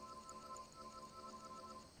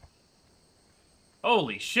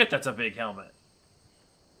 Holy shit, that's a big helmet.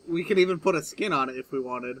 We could even put a skin on it if we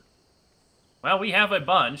wanted. Well, we have a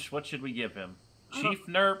bunch. What should we give him? Chief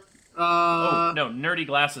Nerp? Oh, no, Nerdy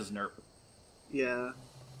Glasses Nerp. Yeah.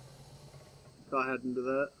 Go ahead and do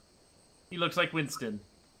that. He looks like Winston.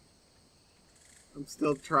 I'm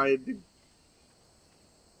still trying to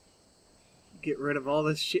get rid of all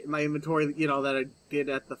this shit in my inventory, you know, that I did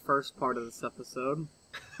at the first part of this episode.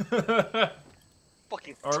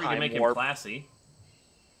 Fucking Or we can make him classy.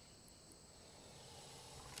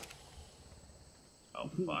 Oh,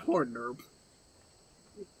 fuck. Poor Nerp.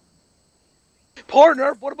 Poor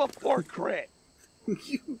Nerf, what about poor Crit?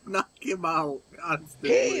 You knock him out constantly.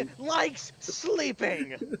 He likes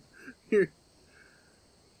sleeping!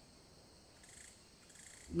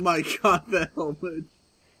 My god, that helmet.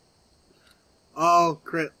 Oh,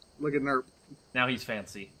 crit. Look at Nerp. Now he's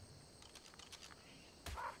fancy.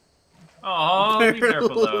 Oh, be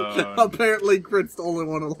careful though. Apparently, crit's the only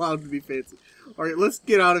one allowed to be fancy. Alright, let's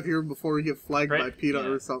get out of here before we get flagged by PETA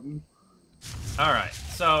or something. Alright,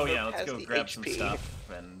 so yeah, let's has go the grab HP. some stuff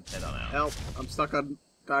and head on out. Help. I'm stuck on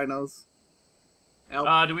dinos.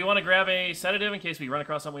 Help. Do we want to grab a sedative in case we run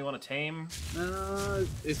across something we want to tame?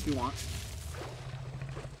 If you want.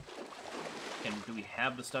 And do we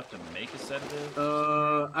have the stuff to make a sedative?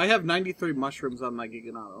 I have 93 mushrooms on my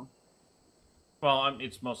Giganato. Well,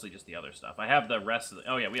 it's mostly just the other stuff. I have the rest of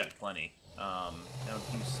the... Oh yeah, we have plenty. Now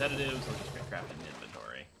do sedatives, I'll just get crafted in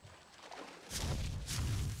inventory.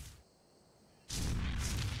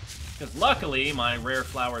 Because luckily, my rare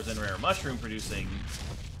flowers and rare mushroom producing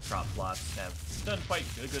crop plots have done quite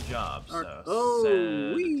a good job. So,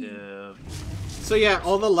 sedative. So yeah,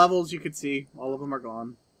 all the levels you could see, all of them are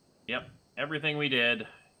gone. Yep, everything we did.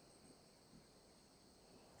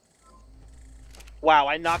 Wow,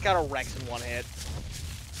 I knock out a Rex in one hit.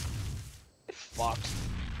 Get fucked.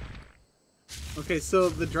 Okay, so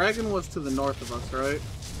the dragon was to the north of us, right?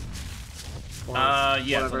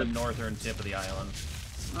 Yeah, whatever. to the northern tip of the island.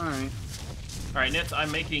 Alright. Alright, Nitz,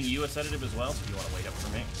 I'm making you a sedative as well, so if you want to wait up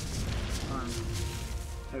for me.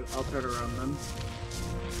 I'll turn around then.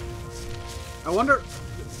 I wonder...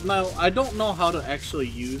 Now, I don't know how to actually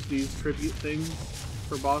use these tribute things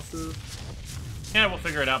for bosses. Yeah, we'll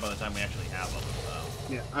figure it out by the time we actually have them,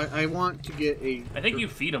 so... Yeah, I want to get a... I think you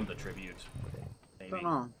feed them the tribute. I Maybe. don't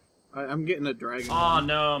know. I'm getting a dragon. Oh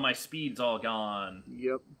no, my speed's all gone.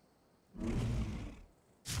 Yep.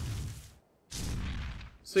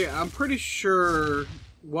 So yeah, I'm pretty sure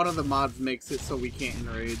one of the mods makes it so we can't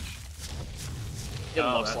enrage. It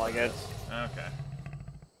looks like it. Okay.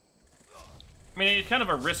 I mean, it's kind of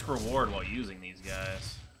a risk-reward while using these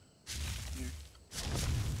guys.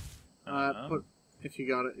 Put if you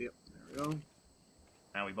got it. Yep, there we go.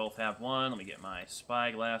 Now we both have one. Let me get my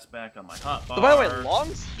spyglass back on my hotbar. So by the way,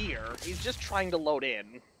 Long's here. He's just trying to load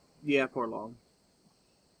in. Yeah, poor Long.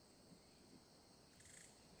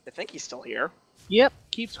 I think he's still here. Yep,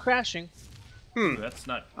 keeps crashing. Ooh, that's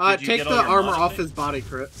not... Did you Take get the all your armor mods off updated? his body,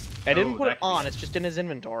 crit. I didn't Oh, put that it could be on. it. It's just in his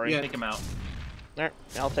inventory. Yeah. Take him out. Alright,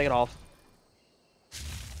 I'll take it off.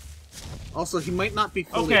 Also, he might not be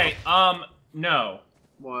fully Okay, no.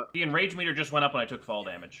 What? The enrage meter just went up when I took fall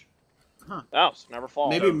damage. Oh, so never fall.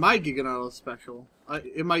 Maybe my Giganato is special.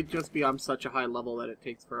 It might just be I'm such a high level that it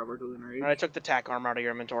takes forever to enrage. I took the tack armor out of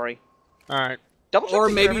your inventory. Alright. Double check Or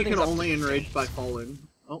that maybe you can everything's up to only speed. enrage by falling.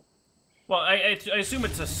 Oh. Well, I assume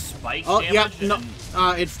it's a spike Oh, yeah, damage. no.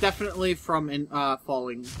 and- It's definitely from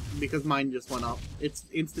falling, because mine just went up. It's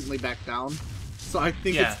instantly back down. So I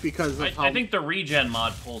think Yeah. it's because of how... I think the regen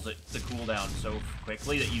mod pulls the cooldown so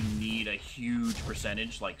quickly that you need a huge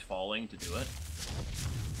percentage, like falling, to do it.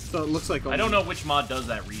 So it looks like... I don't know which mod does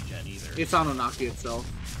that regen either. It's Anunnaki itself.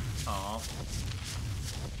 Aw.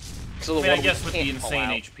 So I the mean, I one guess we with the can't pull insane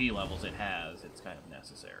out. HP levels it has, it's kind of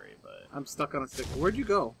necessary, but... I'm stuck on a stick. Where'd you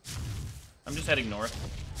go? I'm just heading north.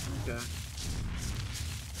 Okay.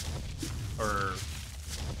 Or...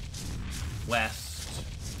 west.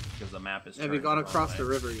 Because the map is Have you turned gone the wrong across the way.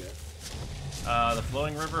 river yet? The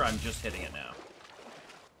flowing river, I'm just hitting it now.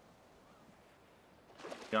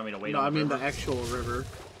 You want me to wait No, on I the mean river? the actual river.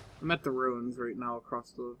 I'm at the ruins right now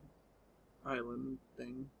across the island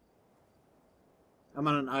thing. I'm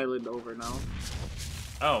on an island over now.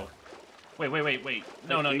 Oh. Wait.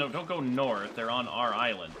 No, think. don't go north. They're on our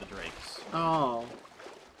island, the drakes. Oh.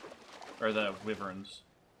 Or the wyverns.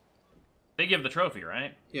 They give the trophy,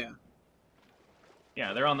 right? Yeah.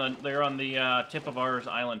 Yeah, they're on the tip of our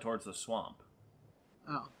island towards the swamp.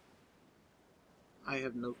 Oh. I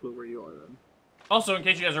have no clue where you are then. Also, in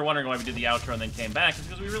case you guys are wondering why we did the outro and then came back, it's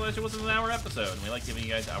because we realized it wasn't an hour episode, and we like giving you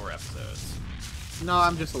guys hour episodes. No,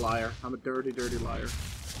 I'm just a liar. I'm a dirty, dirty liar.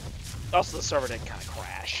 Also, the server did kind of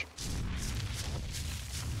crash.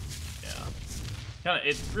 Yeah.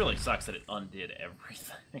 It really sucks that it undid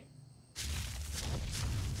everything.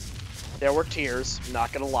 There were tears,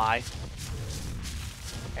 not gonna lie.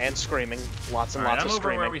 And screaming. Lots and Alright, lots I'm of over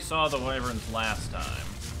screaming. where we saw the wyverns last time.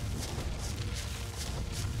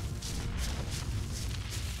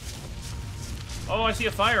 Oh, I see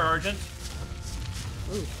a fire argent.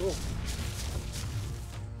 Oh, cool.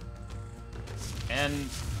 And...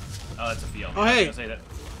 oh, that's a field. Oh, I was hey! gonna say that.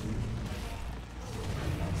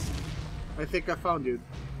 I think I found you.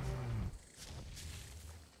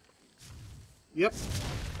 Yep.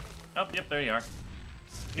 Oh, yep, there you are.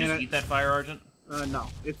 You And just eat that fire argent? No,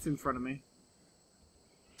 it's in front of me.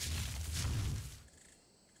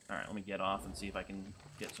 let me get off and see if I can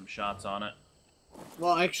get some shots on it.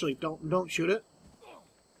 Well, actually, don't shoot it.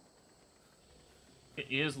 It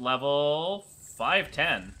is level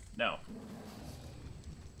 510. No.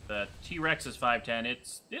 The T-Rex is 510.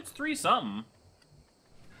 It's 3 something.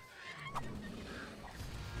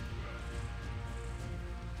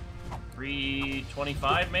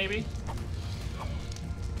 $325 maybe?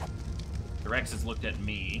 The Rex has looked at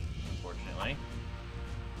me, unfortunately.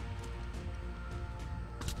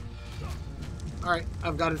 Alright,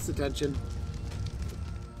 I've got its attention.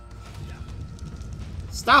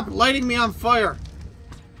 Stop lighting me on fire!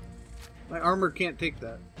 My armor can't take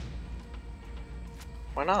that.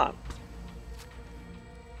 Why not?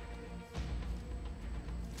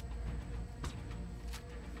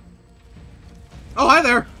 Oh, hi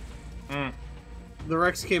there! Mm. The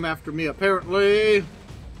Rex came after me, apparently.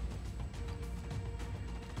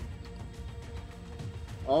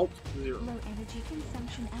 Alt 0. Low energy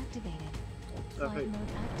consumption activated. Flight Okay. mode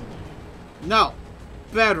activated. No!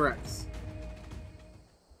 Bad Rex.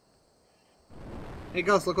 Hey,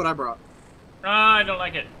 Ghost, look what I brought. Ah, I don't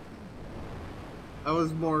like it. I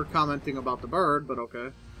was more commenting about the bird, but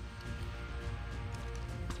okay.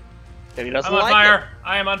 Maybe he doesn't I'm on like fire.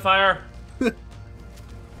 I am on fire.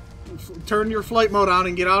 Turn your flight mode on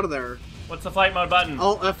and get out of there. What's the flight mode button?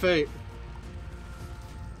 Alt F8.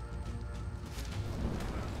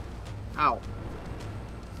 Ow.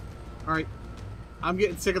 Alright. I'm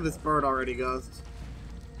getting sick of this bird already, Ghost.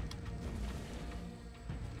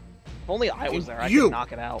 If only I was there, I You. could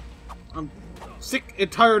knock it out. I'm sick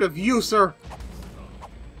and tired of you, sir.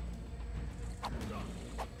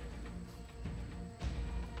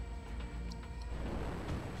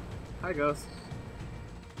 Hi, Ghost.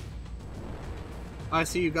 I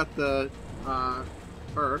see you got the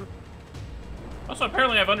bird. Also,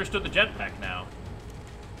 apparently I've understood the jetpack now.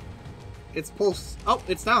 It's pulse. Oh,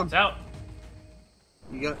 it's down. It's out.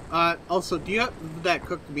 You got. Also, do you have that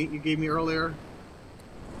cooked meat you gave me earlier?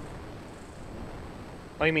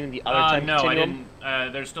 What do you mean the other time? No, I continuum?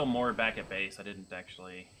 didn't. There's still more back at base. I didn't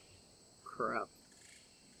actually. Crap.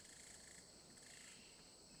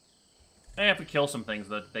 I have to kill some things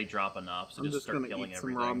that they drop enough, so I'm just just start gonna killing eat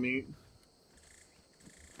some everything. raw meat.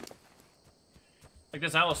 Like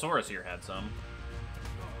this Allosaurus here had some.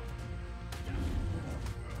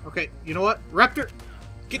 Okay, you know what? Raptor!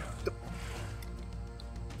 Get the...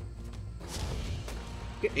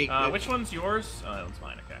 Get eight. Which one's yours? Oh, that one's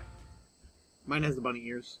mine, okay. Mine has the bunny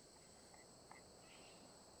ears.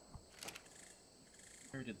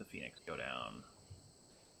 Where did the Phoenix go down?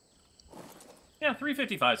 Yeah,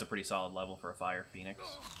 355 is a pretty solid level for a Fire Phoenix.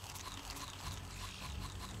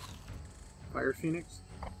 Fire Phoenix.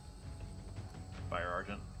 Fire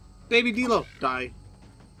Argent. Baby Dilo! Die.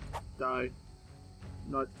 Die.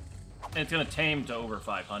 Not... And it's gonna tame to over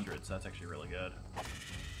 500, so that's actually really good.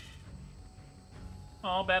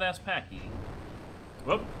 Oh, badass Packy.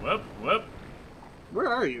 Whoop, whoop, whoop. Where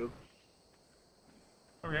are you?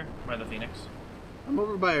 Over here, by the Phoenix. I'm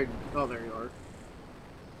over by a... Oh, there you are.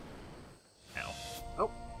 Ow.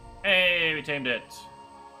 Oh. Hey, we tamed it.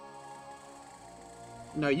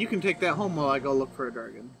 No, you can take that home while I go look for a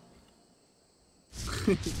dragon.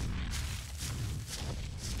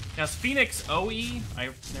 Now, is Phoenix OE? I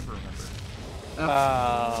never remember.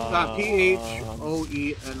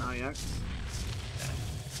 P-H-O-E-N-I-X.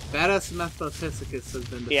 Badass Megapithecus has been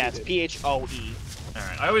defeated. Yeah, it's P-H-O-E.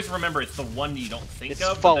 Alright, I always remember it's the one you don't think It's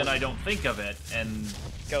of, phone. but then I don't think of it, and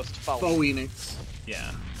Ghost phone. Phoenix.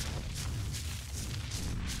 yeah.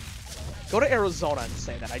 Go to Arizona and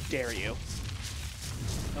say that, I dare you.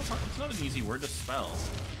 It's not an easy word to spell.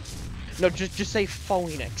 No, just say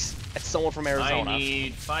Phoenix. It's someone from Arizona. I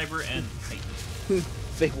need fiber and height.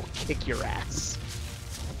 They will kick your ass.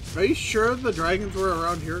 Are you sure the dragons were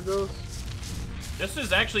around here, Ghost? This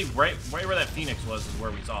is actually right where that Phoenix was is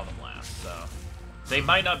where we saw them last, so... They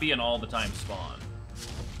might not be an all-the-time spawn.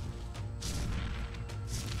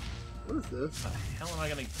 What is this? What the hell am I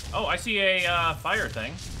gonna... Oh, I see a fire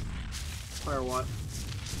thing. Fire what?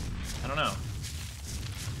 I don't know.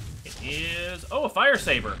 It is... Oh, a fire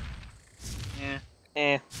saber. Yeah.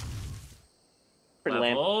 Pretty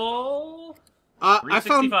lame. Level... I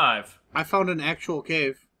 365. found an actual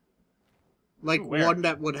cave. Like, Ooh, where? one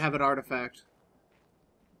that would have an artifact.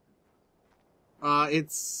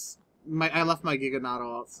 It's... I left my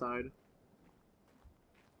Giganotto outside.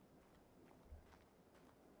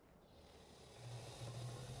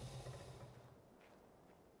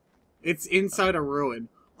 It's inside a ruin.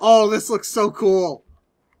 Oh, this looks so cool!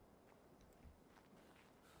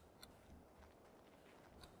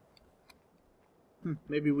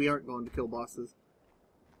 Maybe we aren't going to kill bosses.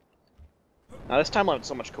 Now this timeline's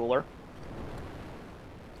so much cooler.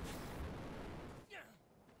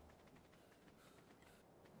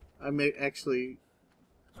 I may actually...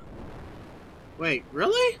 Wait,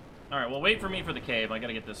 really? Alright, well wait for me for the cave. I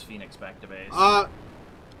gotta get this Phoenix back to base.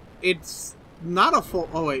 It's not a full...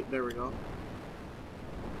 Oh, wait, there we go.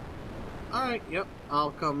 Alright, yep,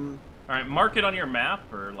 I'll come... Alright, mark it on your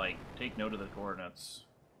map, or, like, take note of the coordinates.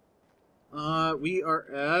 We are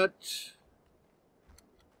at...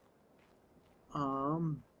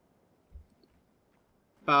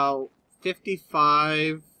 About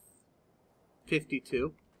 55...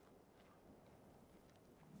 52.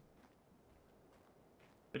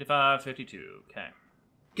 55, 52, okay.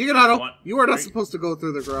 Giganotto, you are not supposed to go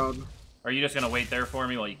through the ground. Are you just gonna wait there for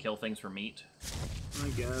me while you kill things for meat? I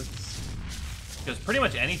guess. Because pretty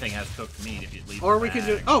much anything has cooked meat if you leave Or the we bag. can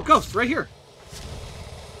do... Oh, Ghost, right here!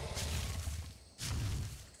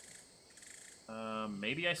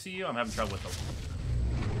 Maybe I see you? I'm having trouble with them.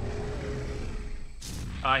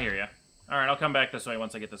 I hear ya. Alright, I'll come back this way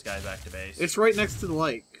once I get this guy back to base. It's right next to the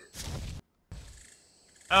lake.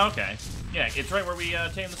 Oh, okay. Yeah, it's right where we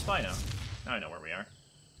tamed the Spino. Now I know where we are.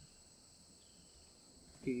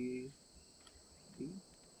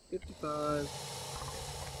 55.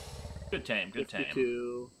 Good tame, good tame.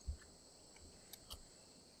 52.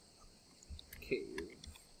 Cave.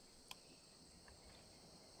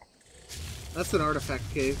 That's an artifact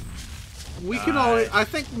cave. We can always... I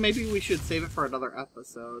think maybe we should save it for another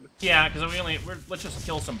episode. Yeah, because let's just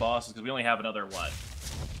kill some bosses, because we only have another, what?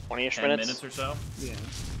 20-ish 10 minutes? minutes or so? Yeah.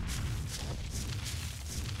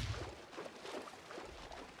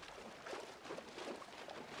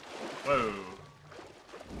 Whoa.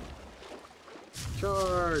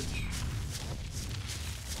 Charge!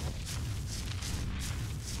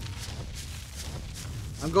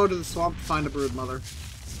 I'm going to the swamp to find a broodmother.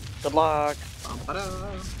 Good luck. Bum-ba-da.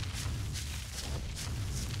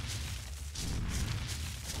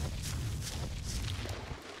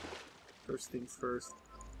 First things first.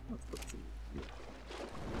 Let's put some...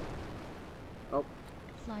 Oh.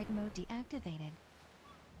 Flight mode deactivated.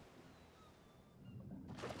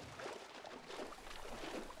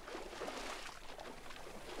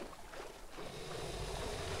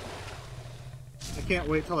 I can't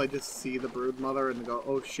wait till I just see the broodmother and go,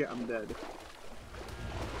 oh shit, I'm dead.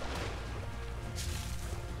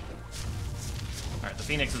 Alright, the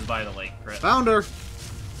Phoenix is by the lake, Crit. Found her!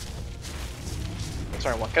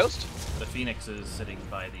 Sorry, what coast? The Phoenix is sitting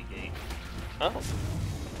by the gate. Oh.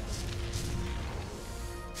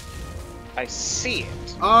 I see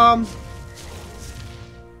it.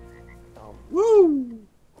 Woo!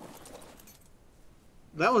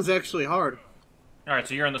 That was actually hard. Alright,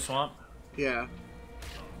 so you're in the swamp? Yeah.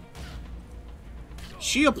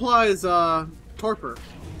 She applies, torpor.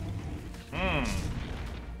 Hmm.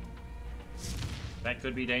 That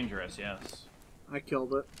could be dangerous, yes. I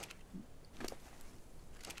killed it.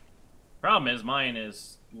 Problem is, mine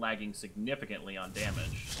is lagging significantly on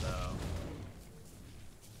damage, so...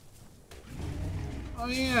 Oh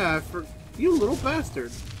yeah, you little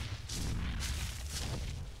bastard.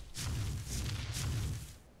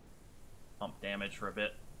 Pump damage for a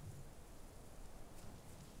bit.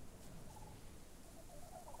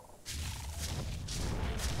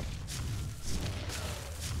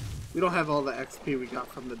 We don't have all the XP we got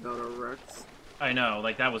from the Dodorexes. I know,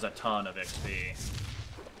 like that was a ton of XP.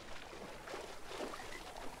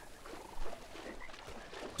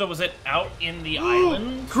 So was it out in the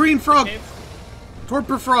island? Green frog! Cave?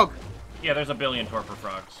 Torpor frog! Yeah, there's a billion torpor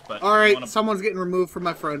frogs, but... Alright, someone's getting removed from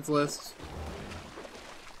my friends list.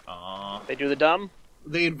 Aww. They do the dumb?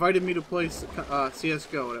 They invited me to play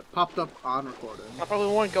CSGO, and it popped up on recording. I probably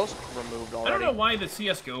want Ghost removed already. I don't know why the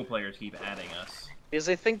CSGO players keep adding us. Because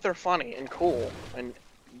they think they're funny and cool, and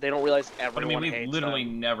they don't realize But I everyone mean, hates we've literally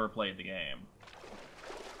them. never played the game.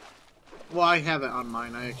 Well, I have it on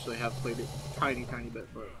mine. I actually have played it tiny bit,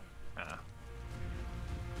 but... Ah.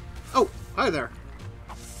 Oh, hi there.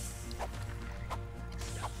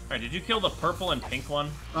 Alright, did you kill the purple and pink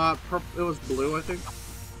one? It was blue, I think.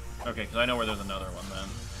 Okay, because I know where there's another one then.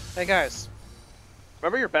 Hey guys,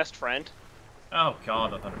 remember your best friend? Oh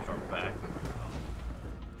god, the thunderstorm's back.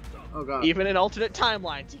 Oh god. Even in alternate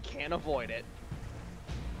timelines, you can't avoid it.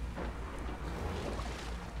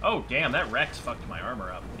 Oh damn, that Rex fucked my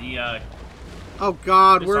armor up. Oh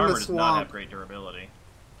god, This we're in armor the does not have swamp. great durability.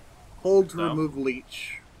 Hold to No. remove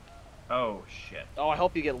leech. Oh shit. Oh, I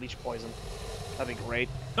hope you get leech poison. That'd be great.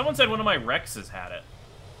 Someone said one of my Rexes had it.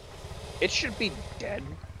 It should be dead.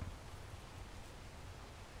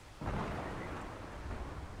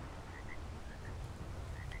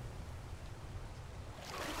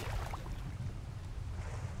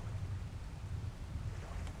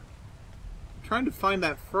 trying to find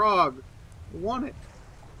that frog. I want it.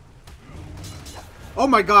 Oh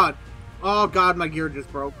my god! Oh god, my gear just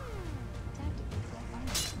broke.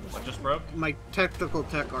 What just broke? My tactical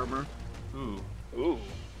tech armor. Ooh. Ooh.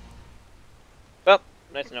 Well,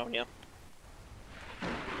 nice knowing you.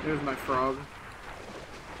 There's my frog.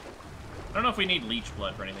 I don't know if we need leech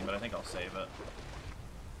blood for anything, but I think I'll save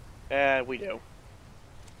it. We do.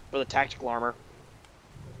 For the tactical armor.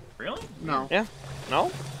 Really? No. Yeah. No?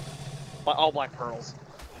 All black pearls.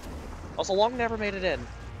 Also, Long never made it in.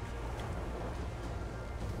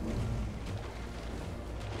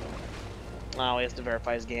 Oh, he has to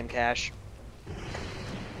verify his game cache.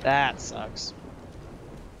 That sucks.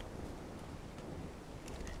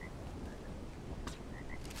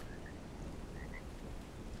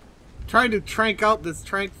 Trying to trank out this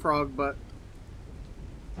trank frog, but...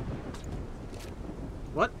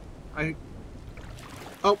 What?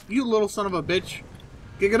 Oh, you little son of a bitch.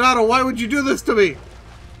 Giganado, why would you do this to me?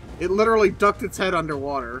 It literally ducked its head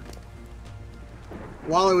underwater.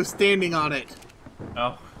 While I was standing on it.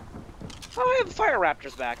 Oh. Oh, I have the fire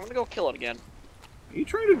raptors back. I'm gonna go kill it again. Are you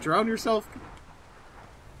trying to drown yourself?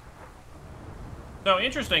 So,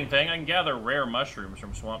 interesting thing, I can gather rare mushrooms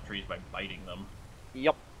from swamp trees by biting them.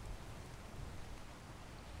 Yup.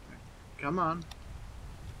 Come on.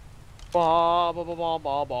 Bomb, bomb, bomb,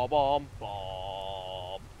 bomb, bomb, bomb,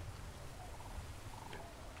 bomb.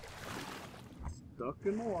 Stuck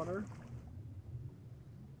in the water.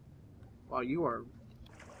 Wow, you are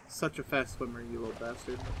such a fast swimmer, you little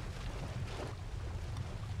bastard.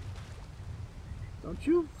 Don't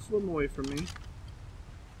you swim away from me.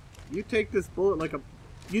 You take this bullet like a...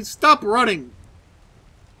 You stop running!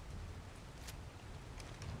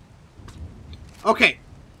 Okay.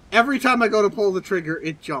 Every time I go to pull the trigger,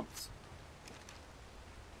 it jumps.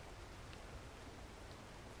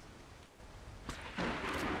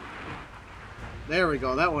 There we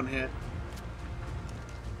go, that one hit.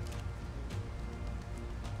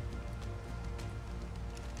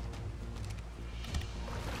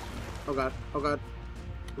 Oh god, oh god.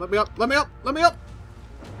 Let me up, let me up, let me up!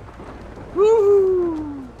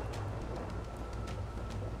 Woo!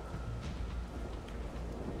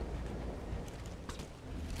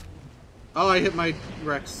 Oh, I hit my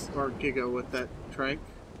Rex or Giga with that trank.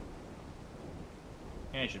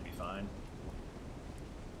 Yeah, it should be fine.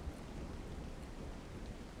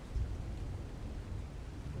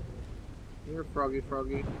 Here, Froggy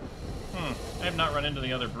Froggy. I have not run into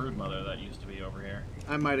the other Broodmother that used to be over here.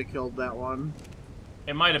 I might have killed that one.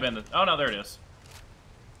 It might have been the... Oh, no, there it is.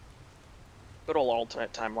 Good old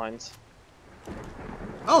alternate timelines.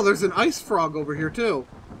 Oh, there's an ice frog over here, too.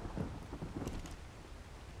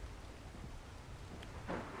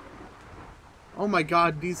 Oh my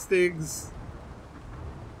god, these things...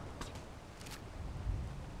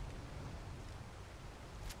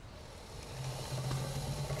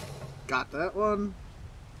 Got that one.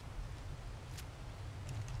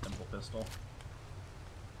 Simple pistol.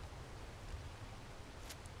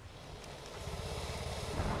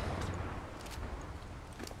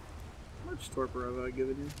 How much torpor have I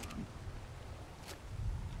given you?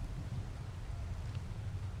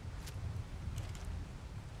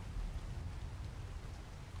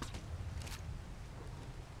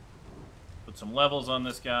 Put some levels on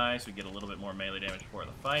this guy so we get a little bit more melee damage before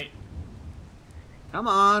the fight. Come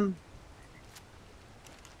on.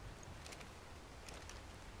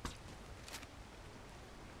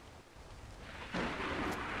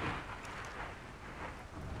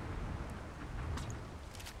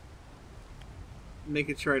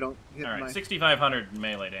 Making sure I don't hit Alright, my... 6,500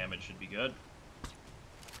 melee damage should be good.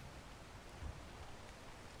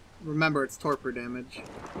 Remember, it's torpor damage.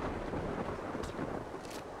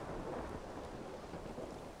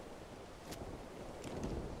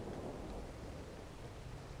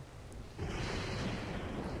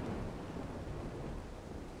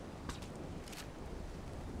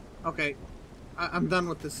 Okay, I'm done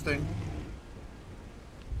with this thing.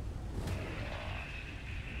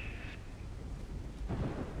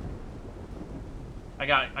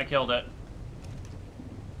 I killed it.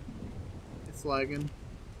 It's lagging.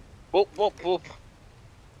 Whoop, whoop, whoop.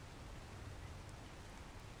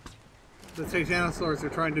 The Titanosaurs are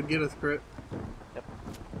trying to get us, Crit. Yep.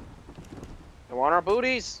 They want our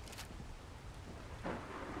booties.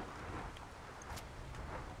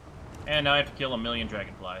 And now I have to kill 1,000,000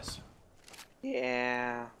 dragonflies.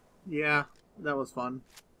 Yeah. Yeah, that was fun.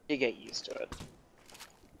 You get used to it.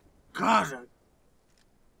 God,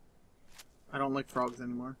 I don't like frogs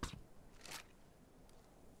anymore.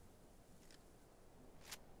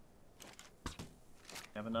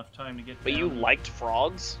 Have enough time to get But down. you liked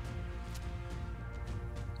frogs?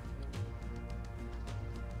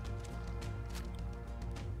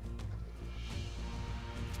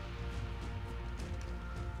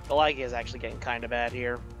 The lag is actually getting kind of bad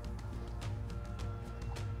here.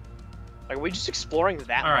 Like, are we just exploring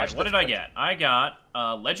that much? Alright, what did I get? I got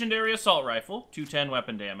a legendary assault rifle, 210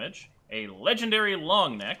 weapon damage, a legendary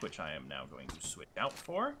long neck, which I am now going to switch out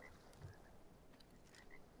for.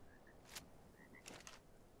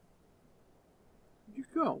 Where'd you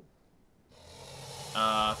go?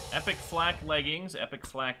 Epic flak leggings, epic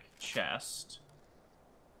flak chest,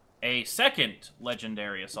 a second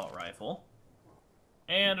legendary assault rifle,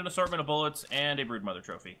 and an assortment of bullets and a Broodmother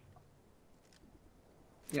trophy.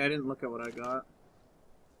 Yeah, I didn't look at what I got.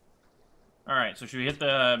 Alright, so should we hit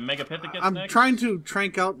the Megapithecus I'm next? trying to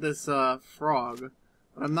trank out this frog,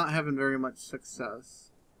 but I'm not having very much success.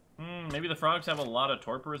 Maybe the frogs have a lot of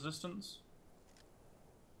torpor resistance?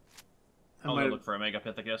 I'll go look for a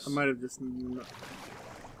Megapithecus. I might have just... Nope.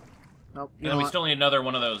 And then we still need another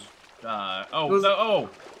one of those...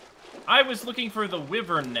 I was looking for the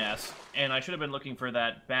wyvern nest, and I should have been looking for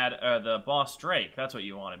that the boss drake. That's what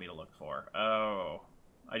you wanted me to look for. Oh.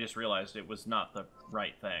 I just realized it was not the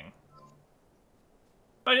right thing.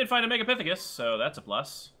 But I did find a Megapithecus, so that's a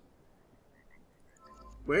plus.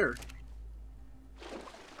 Where?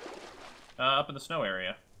 Up in the snow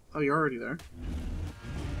area. Oh, you're already there?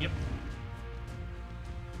 Yep.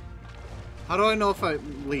 How do I know if I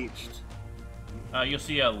leached? You'll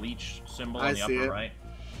see a leech symbol in the upper right.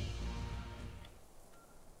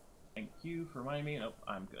 Thank you for reminding me. Nope,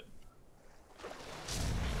 I'm good.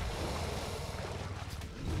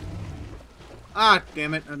 Ah,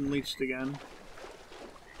 damn it, I'm leached again.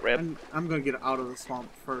 Rip. I'm gonna get out of the swamp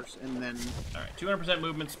first, and then... Alright, 200%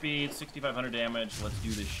 movement speed, 6,500 damage. Let's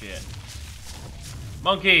do this shit.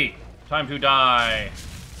 Monkey! Time to die!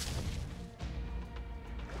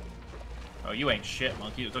 Oh, you ain't shit,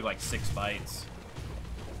 monkey. It took like 6 bites.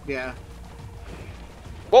 Yeah.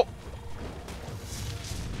 Whoa!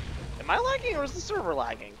 Am I lagging, or is the server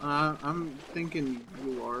lagging? I'm thinking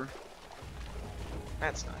you are.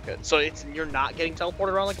 That's not good. So you're not getting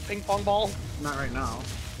teleported around like a ping pong ball? Not right now.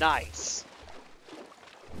 Nice.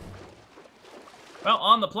 Well,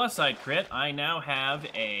 on the plus side, Crit, I now have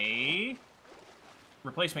a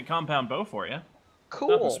replacement compound bow for you. Cool.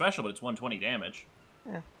 Nothing special, but it's 120 damage.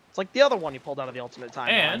 Yeah. It's like the other one you pulled out of the Ultimate Timeline.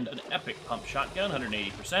 And an epic pump shotgun,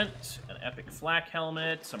 180%. An epic flak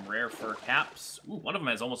helmet, some rare fur caps. Ooh, one of them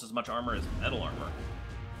has almost as much armor as metal armor.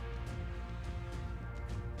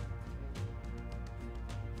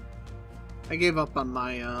 I gave up on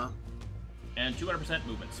my, And 200%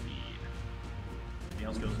 movement speed. Everything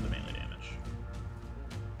else goes into melee damage.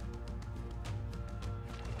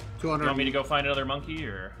 200... You want me to go find another monkey,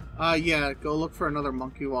 or...? Yeah, go look for another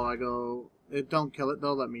monkey while I go... Don't kill it,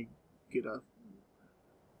 though. Let me get a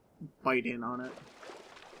bite in on it.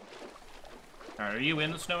 Alright, are you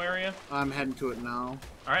in the snow area? I'm heading to it now.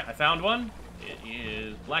 Alright, I found one. It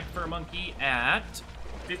is Black Fur Monkey at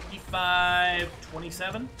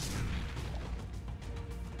 5527.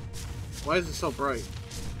 Why is it so bright?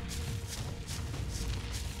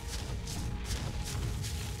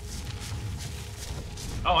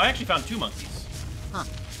 Oh, I actually found 2 monkeys. Huh.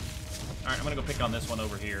 Alright, I'm gonna go pick on this one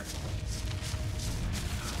over here.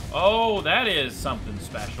 Oh, that is something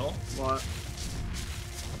special. What?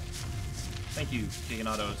 Thank you,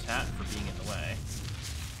 Giganato's hat, for being in the way.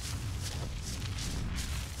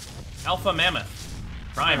 Alpha Mammoth.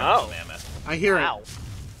 Prime Alpha Mammoth. I hear Wow. it.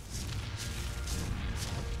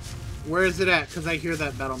 Where is it at? Because I hear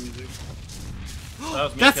that battle music. That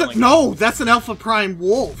was me That's killing no! That's an Alpha Prime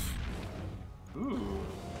Wolf! Ooh.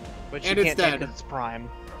 But And you it's can't take dead. it 'cause it's Prime.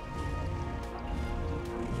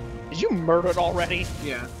 Did you murder it already?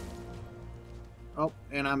 Yeah. Oh,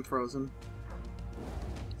 and I'm frozen.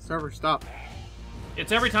 Server, stop.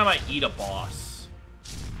 It's every time I eat a boss.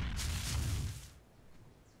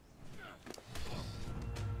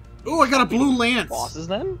 Ooh, I got a blue lance! Bosses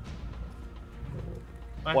then?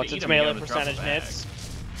 I have What's to eat its them, you melee know, to drop a percentage, bag. Nitz?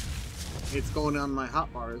 It's going on my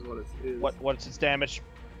hotbar is what it is. What's its damage?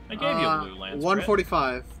 I gave you a blue lance.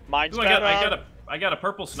 145. Mine's Ooh, I got a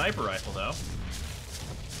purple sniper rifle though.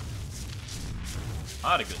 A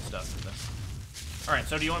lot of good stuff in this. Alright,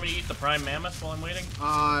 so do you want me to eat the prime mammoth while I'm waiting?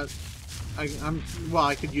 Well,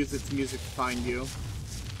 I could use its music to find you.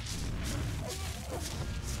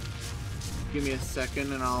 Give me a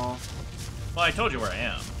second and I'll... Well, I told you where I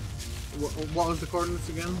am. What was the coordinates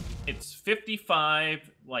again? It's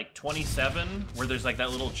 55, like 27, where there's like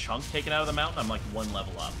that little chunk taken out of the mountain. I'm like 1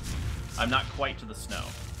 level up. I'm not quite to the snow.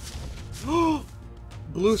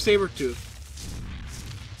 Blue Sabertooth.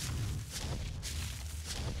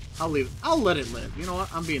 I'll leave it. I'll let it live. You know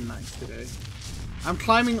what? I'm being nice today. I'm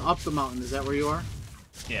climbing up the mountain. Is that where you are?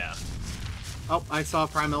 Yeah. Oh, I saw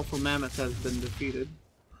Prime Alpha Mammoth has been defeated.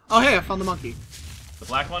 Oh, hey, I found the monkey. The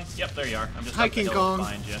black one? Yep, there you are. I'm just Hi, up the King hill Kong.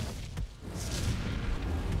 behind you.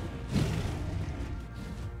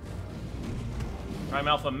 Prime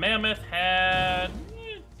Alpha Mammoth had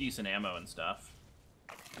decent ammo and stuff.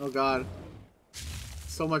 Oh god.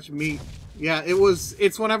 So much meat. Yeah,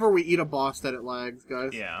 it's whenever we eat a boss that it lags,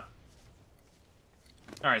 guys. Yeah.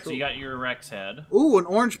 Alright, so you got your Rex head. Ooh, an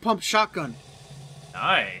orange pump shotgun.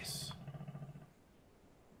 Nice.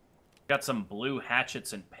 Got some blue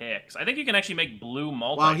hatchets and picks. I think you can actually make blue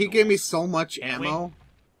multi-tools. Wow, he gave me so much Can't ammo.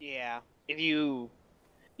 Yeah. If you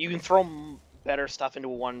can throw better stuff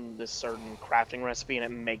into this certain crafting recipe and it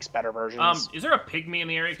makes better versions. Is there a pygmy in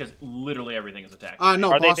the area? Because literally everything is attacked.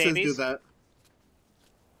 No, Are they bosses do babies? that.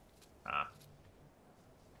 Ah.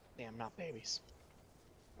 Damn, not babies.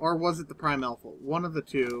 Or was it the Prime Alpha? One of the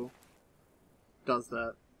two does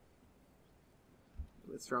that.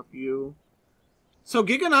 Let's drop you. So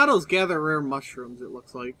Giganados gather rare mushrooms, it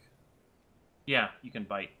looks like. Yeah, you can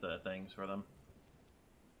bite the things for them.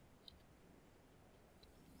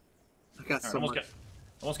 I got so much.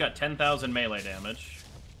 Almost got 10,000 melee damage.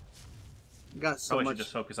 Got so Probably much. should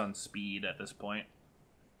just focus on speed at this point.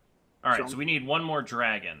 Alright, Jump. so we need one more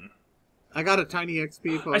dragon. I got a tiny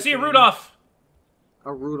XP potion. I see a Rudolph!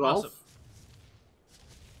 A Rudolph? Awesome.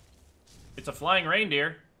 It's a flying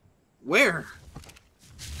reindeer. Where?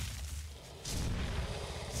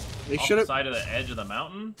 They Off should the have. side of the edge of the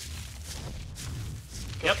mountain.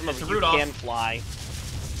 Yep, Remember, it's a you Rudolph. can fly.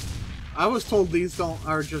 I was told these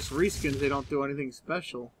are just reskins. They don't do anything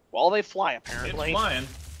special. Well, they fly, It's apparently. flying.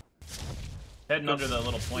 Heading under the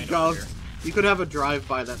little point over Ghost. here. You could have a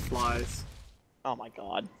drive-by that flies. Oh my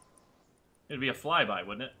god. It'd be a flyby,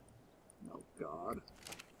 wouldn't it? Oh god.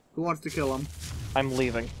 Who wants to kill him? I'm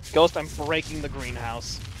leaving. Ghost, I'm breaking the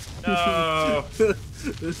greenhouse. No!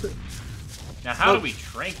 Now, how do we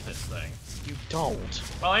trank this thing? You don't.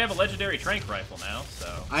 Well, I have a legendary trank rifle now,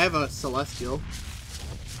 so... I have a Celestial.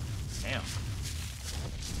 Damn.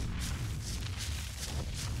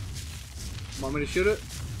 Want me to shoot it?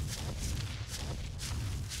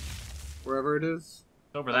 Wherever it is?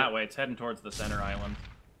 It's over that way. It's heading towards the center island.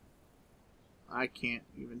 I can't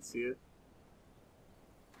even see it.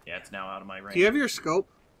 Yeah, it's now out of my range. Do you have your scope?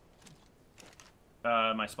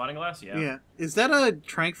 My spotting glass? Yeah. Yeah. Is that a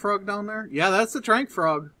trank frog down there? Yeah, that's the trank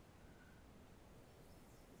frog.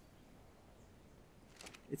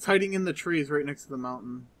 It's hiding in the trees right next to the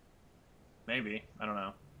mountain. Maybe. I don't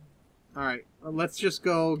know. Alright, let's just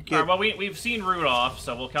go get... Alright, well, we've seen Rudolph,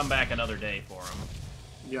 so we'll come back another day for him.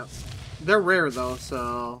 Yep. They're rare, though,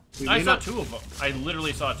 so... I saw two of them. I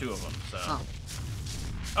literally saw two of them, so... Oh.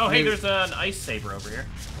 Oh, hey, Maybe- there's an ice saber over here.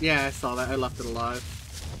 Yeah, I saw that. I left it alive.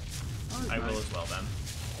 Oh, I nice. will as well, then.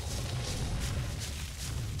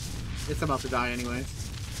 It's about to die anyways.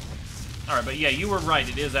 Alright, but yeah, you were right.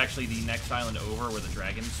 It is actually the next island over where the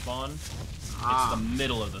dragons spawn. Ah. It's the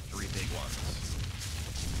middle of the three big ones.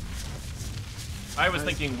 I was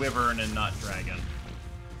thinking wyvern and not dragon.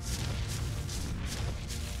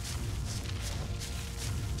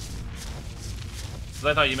 Because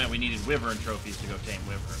I thought you meant we needed wyvern trophies to go tame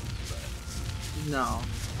wyverns, but... No.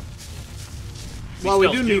 Well, we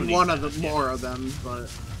still do need one of that, the yeah. more of them,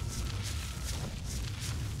 but...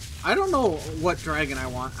 I don't know what dragon I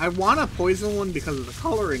want. I want a poison one because of the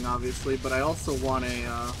coloring, obviously, but I also want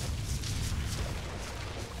a,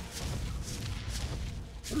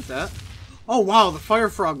 What is that? Oh, wow, the fire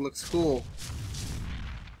frog looks cool.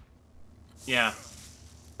 Yeah.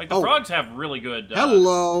 Like, the Oh. frogs have really good,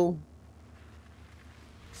 Hello!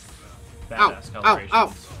 Ow, badass ow, colorations.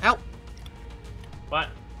 ow, help! What?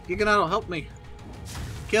 Giganato, help me.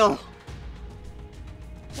 Kill.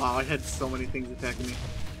 Wow, I had so many things attacking me.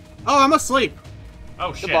 Oh, I'm asleep!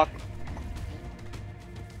 Oh, shit. Good luck.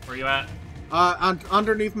 Where you at?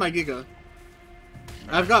 Underneath my Giga.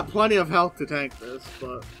 I've got plenty of health to tank this,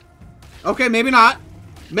 but... Okay, maybe not.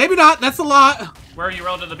 Maybe not, that's a lot! Where are you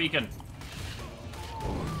relative to the beacon?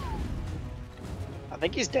 I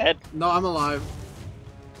think he's dead. No, I'm alive.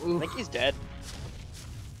 I Oof, think he's dead.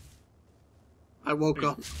 I woke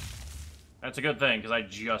up. That's a good thing, because I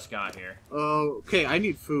just got here. Okay, I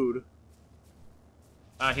need food.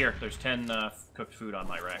 Here, there's 10 cooked food on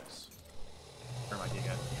my Rex. Or my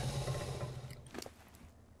Giga.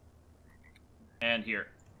 And here.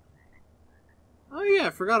 Oh yeah, I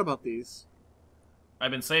forgot about these. I've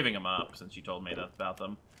been saving them up since you told me about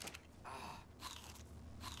them.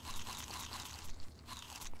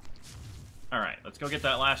 Alright, let's go get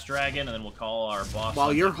that last dragon, and then we'll call our boss. While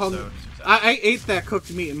on you're episode hungry... success. I ate that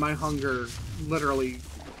cooked meat and my hunger literally...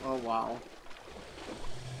 Oh wow.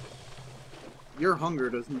 Your hunger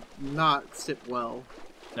does not sit well.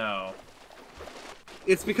 No.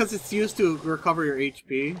 It's because it's used to recover your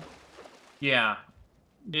HP. Yeah.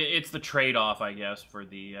 It's the trade-off, I guess, for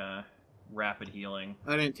the rapid healing.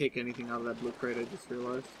 I didn't take anything out of that blue crate, I just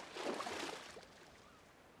realized.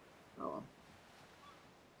 Oh well.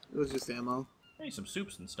 It was just ammo. Hey, some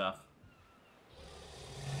soups and stuff.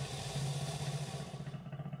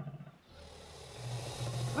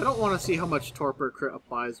 I don't want to see how much torpor crit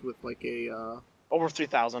applies with like a Over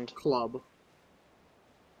 3,000. club.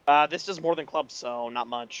 This does more than clubs, so not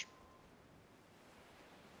much.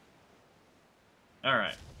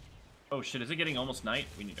 Alright. Oh shit, is it getting almost night?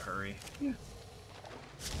 We need to hurry. Yeah.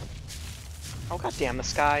 Oh goddamn, the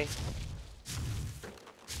sky.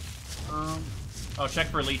 Oh, check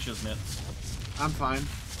for leeches, Nitz. I'm fine.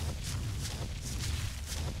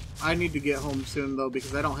 I need to get home soon though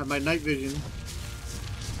because I don't have my night vision.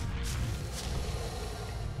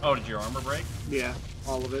 Oh, did your armor break? Yeah,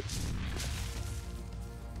 all of it.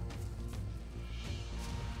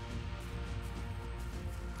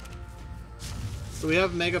 So we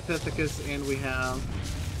have Megapithecus and we have...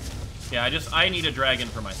 Yeah, I need a dragon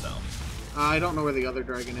for myself. I don't know where the other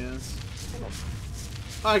dragon is.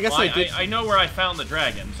 Oh, I guess Well, I did... I know where I found the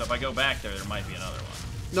dragon, so if I go back there, there might be another one.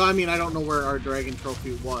 No, I mean, I don't know where our dragon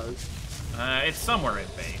trophy was. It's somewhere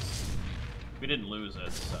at base. We didn't lose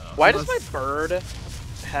it, so... Why does my bird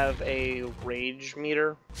have a rage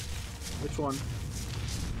meter? Which one?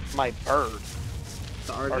 My bird.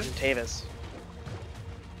 The Argent? Argentavis.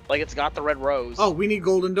 Like, it's got the red rose. Oh, we need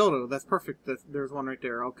Golden Dodo. That's perfect. There's one right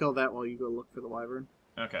there. I'll kill that while you go look for the wyvern.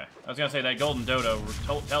 Okay. I was gonna say, that golden dodo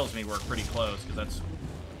tells me we're pretty close, because that's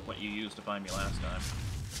what you used to find me last time.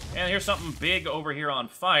 And here's something big over here on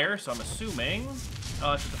fire, so I'm assuming...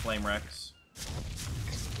 Oh, it's just a Flame Rex.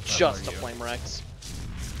 Just a Flame Rex.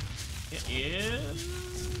 It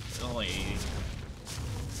is... only...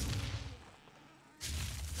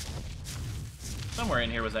 Somewhere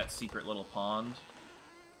in here was that secret little pond.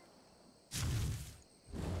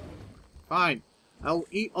 Fine. I'll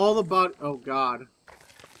eat all the body... Oh, God.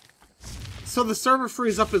 So the server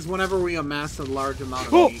freeze up is whenever we amass a large amount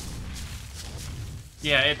of meat.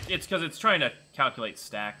 Yeah, it's because it's trying to calculate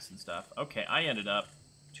stacks and stuff. Okay, I ended up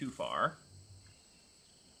too far.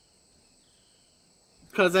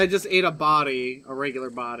 Because I just ate a body, a regular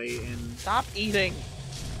body, and... Stop eating!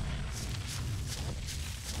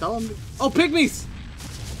 Tell them... Oh, pygmies!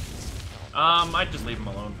 I'd just leave them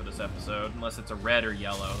alone for this episode, unless it's a red or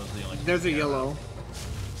yellow. Those are the only There's a yellow.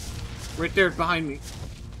 Right there behind me.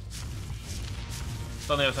 It's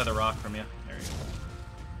on the other side of the rock from you. There you go.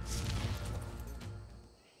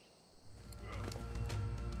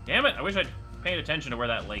 Damn it! I wish I'd paid attention to where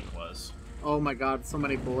that lake was. Oh my God, so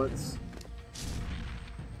many bullets.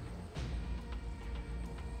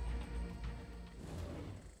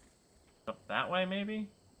 Up that way, maybe?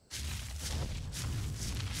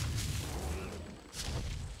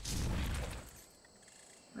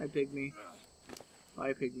 Hi, pygmy.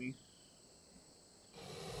 Bye, pygmy.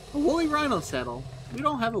 A woolly rhino saddle. We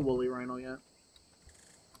don't have a woolly rhino yet.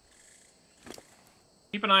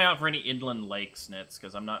 Keep an eye out for any inland lakes, Nitz,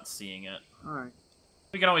 because I'm not seeing it. Alright.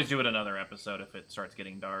 We can always do it another episode if it starts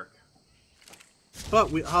getting dark. But,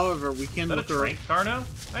 however, we can Is that a look around. train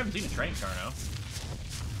Carno? I haven't seen a train Carno.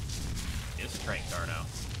 It's a train Carno.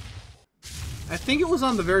 I think it was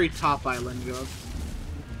on the very top island, Ghost.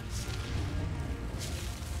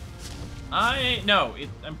 No,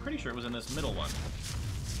 I'm pretty sure it was in this middle one.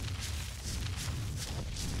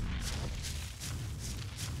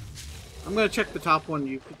 I'm gonna check the top one,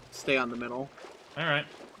 you could stay on the middle. Alright,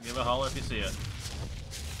 give a holler if you see it.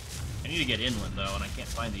 I need to get inland, though, and I can't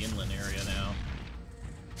find the inland area now.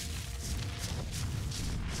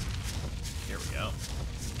 Here we go.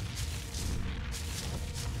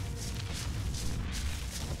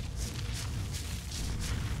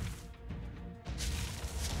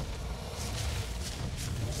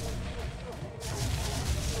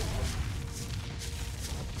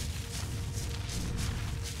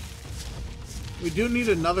 We do need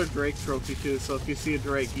another Drake trophy, too, so if you see a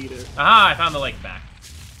Drake, eat it. Aha, I found the lake back.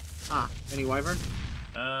 Ah, any wyvern?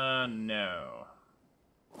 No.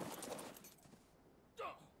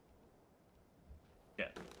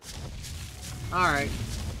 Shit. Alright.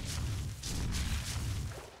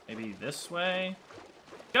 Maybe this way?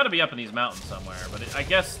 Gotta be up in these mountains somewhere, but I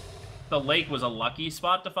guess the lake was a lucky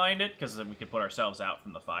spot to find it, because then we could put ourselves out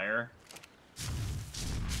from the fire.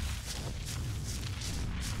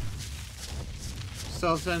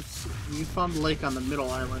 So since you found the lake on the middle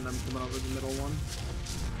island, I'm coming over the middle one.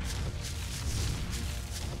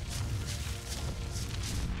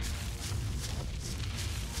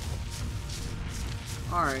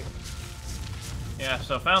 Alright. Yeah,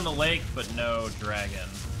 so found the lake, but no dragon.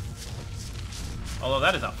 Although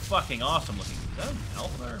that is a fucking awesome looking... Is that an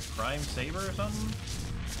alpha or prime saber or something?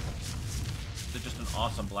 Is it just an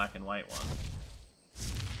awesome black and white one?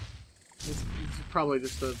 It's probably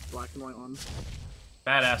just a black and white one.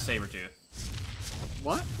 Badass saber tooth.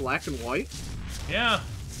 What? Black and white? Yeah.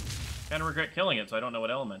 Kinda regret killing it, so I don't know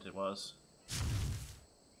what element it was.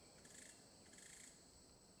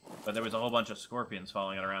 But there was a whole bunch of scorpions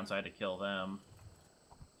following it around, so I had to kill them.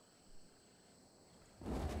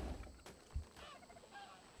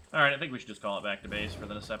 Alright, I think we should just call it back to base for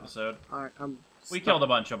this episode. Alright, We killed a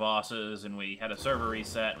bunch of bosses, and we had a server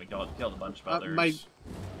reset, and we killed a bunch of others.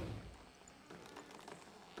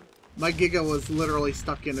 My Giga was literally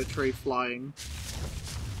stuck in a tree flying.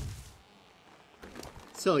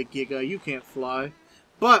 Silly Giga, you can't fly.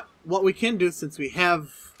 But, what we can do, since we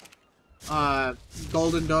have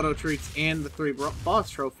golden dodo treats and the 3 boss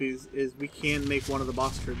trophies, is we can make one of the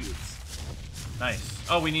boss tributes. Nice.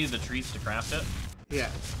 Oh, we needed the treats to craft it? Yeah.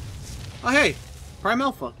 Oh, hey! Prime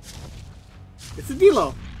Alpha. It's a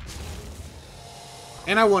Dilo.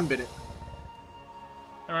 And I 1-bit it.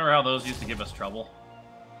 I remember how those used to give us trouble.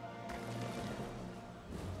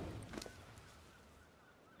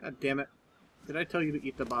 God damn it. Did I tell you to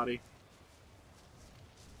eat the body?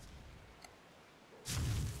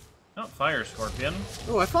 Oh, fire scorpion.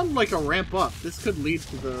 Oh, I found like a ramp up. This could lead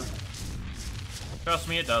to the... Trust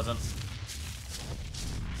me, it doesn't.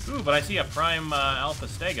 Ooh, but I see a prime alpha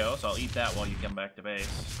stego, so I'll eat that while you come back to base.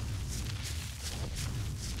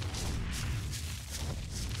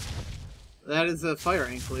 That is a fire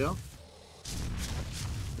ink, Leo.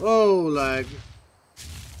 Whoa, lag.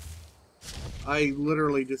 I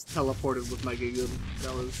literally just teleported with my Giga.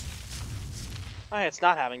 That was... It's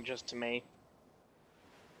not happening just to me.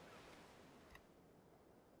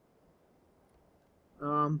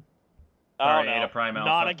 Sorry, Oh ate no, a prime alpha.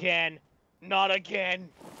 not again. Not again.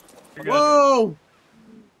 You're good. Whoa!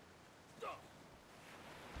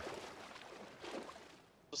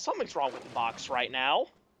 Something's wrong with the box right now.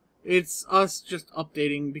 It's us just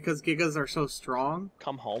updating because Gigas are so strong.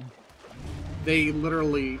 Come home. They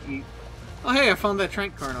literally eat... Oh hey, I found that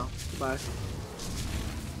Trank Carno. Goodbye.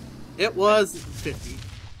 It was 50.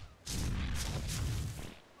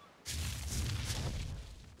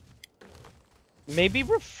 Maybe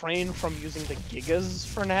refrain from using the Gigas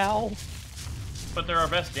for now. But they're our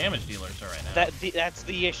best damage dealers right now. That's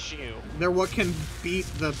the issue. They're what can beat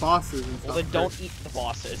the bosses and stuff. Well, then don't eat the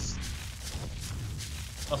bosses.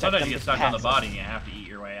 Well, sometimes them you get to stuck on the pass body and you have to eat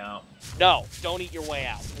your way out. No, don't eat your way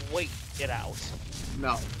out. Wait it out.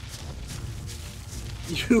 No.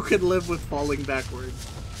 You could live with falling backwards.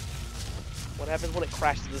 What happens when it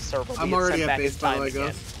crashes the server? I'm We get already sent at back in base, by the time way, again.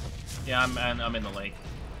 Ghost. Yeah, I'm in the lake.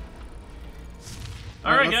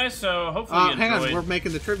 Alright, Alright, guys, so hopefully you hang enjoyed... on, we're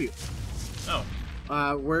making the tribute. Oh.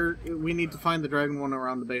 We need to find the dragon one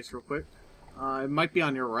around the base real quick. It might be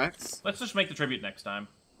on your Rex. Let's just make the tribute next time.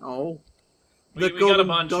 Oh. We The got a golden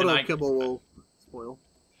bunch, dodo and I... kibble will spoil.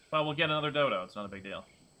 Well, we'll get another dodo. It's not a big deal.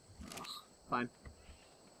 Fine.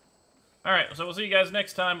 Alright, so we'll see you guys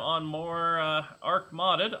next time on more Ark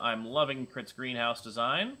Modded. I'm loving Crit's greenhouse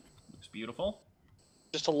design. Looks beautiful.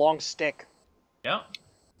 Just a long stick. Yeah.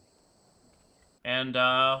 And,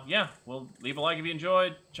 yeah, we'll leave a like if you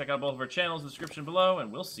enjoyed. Check out both of our channels in the description below,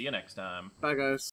 and we'll see you next time. Bye, guys.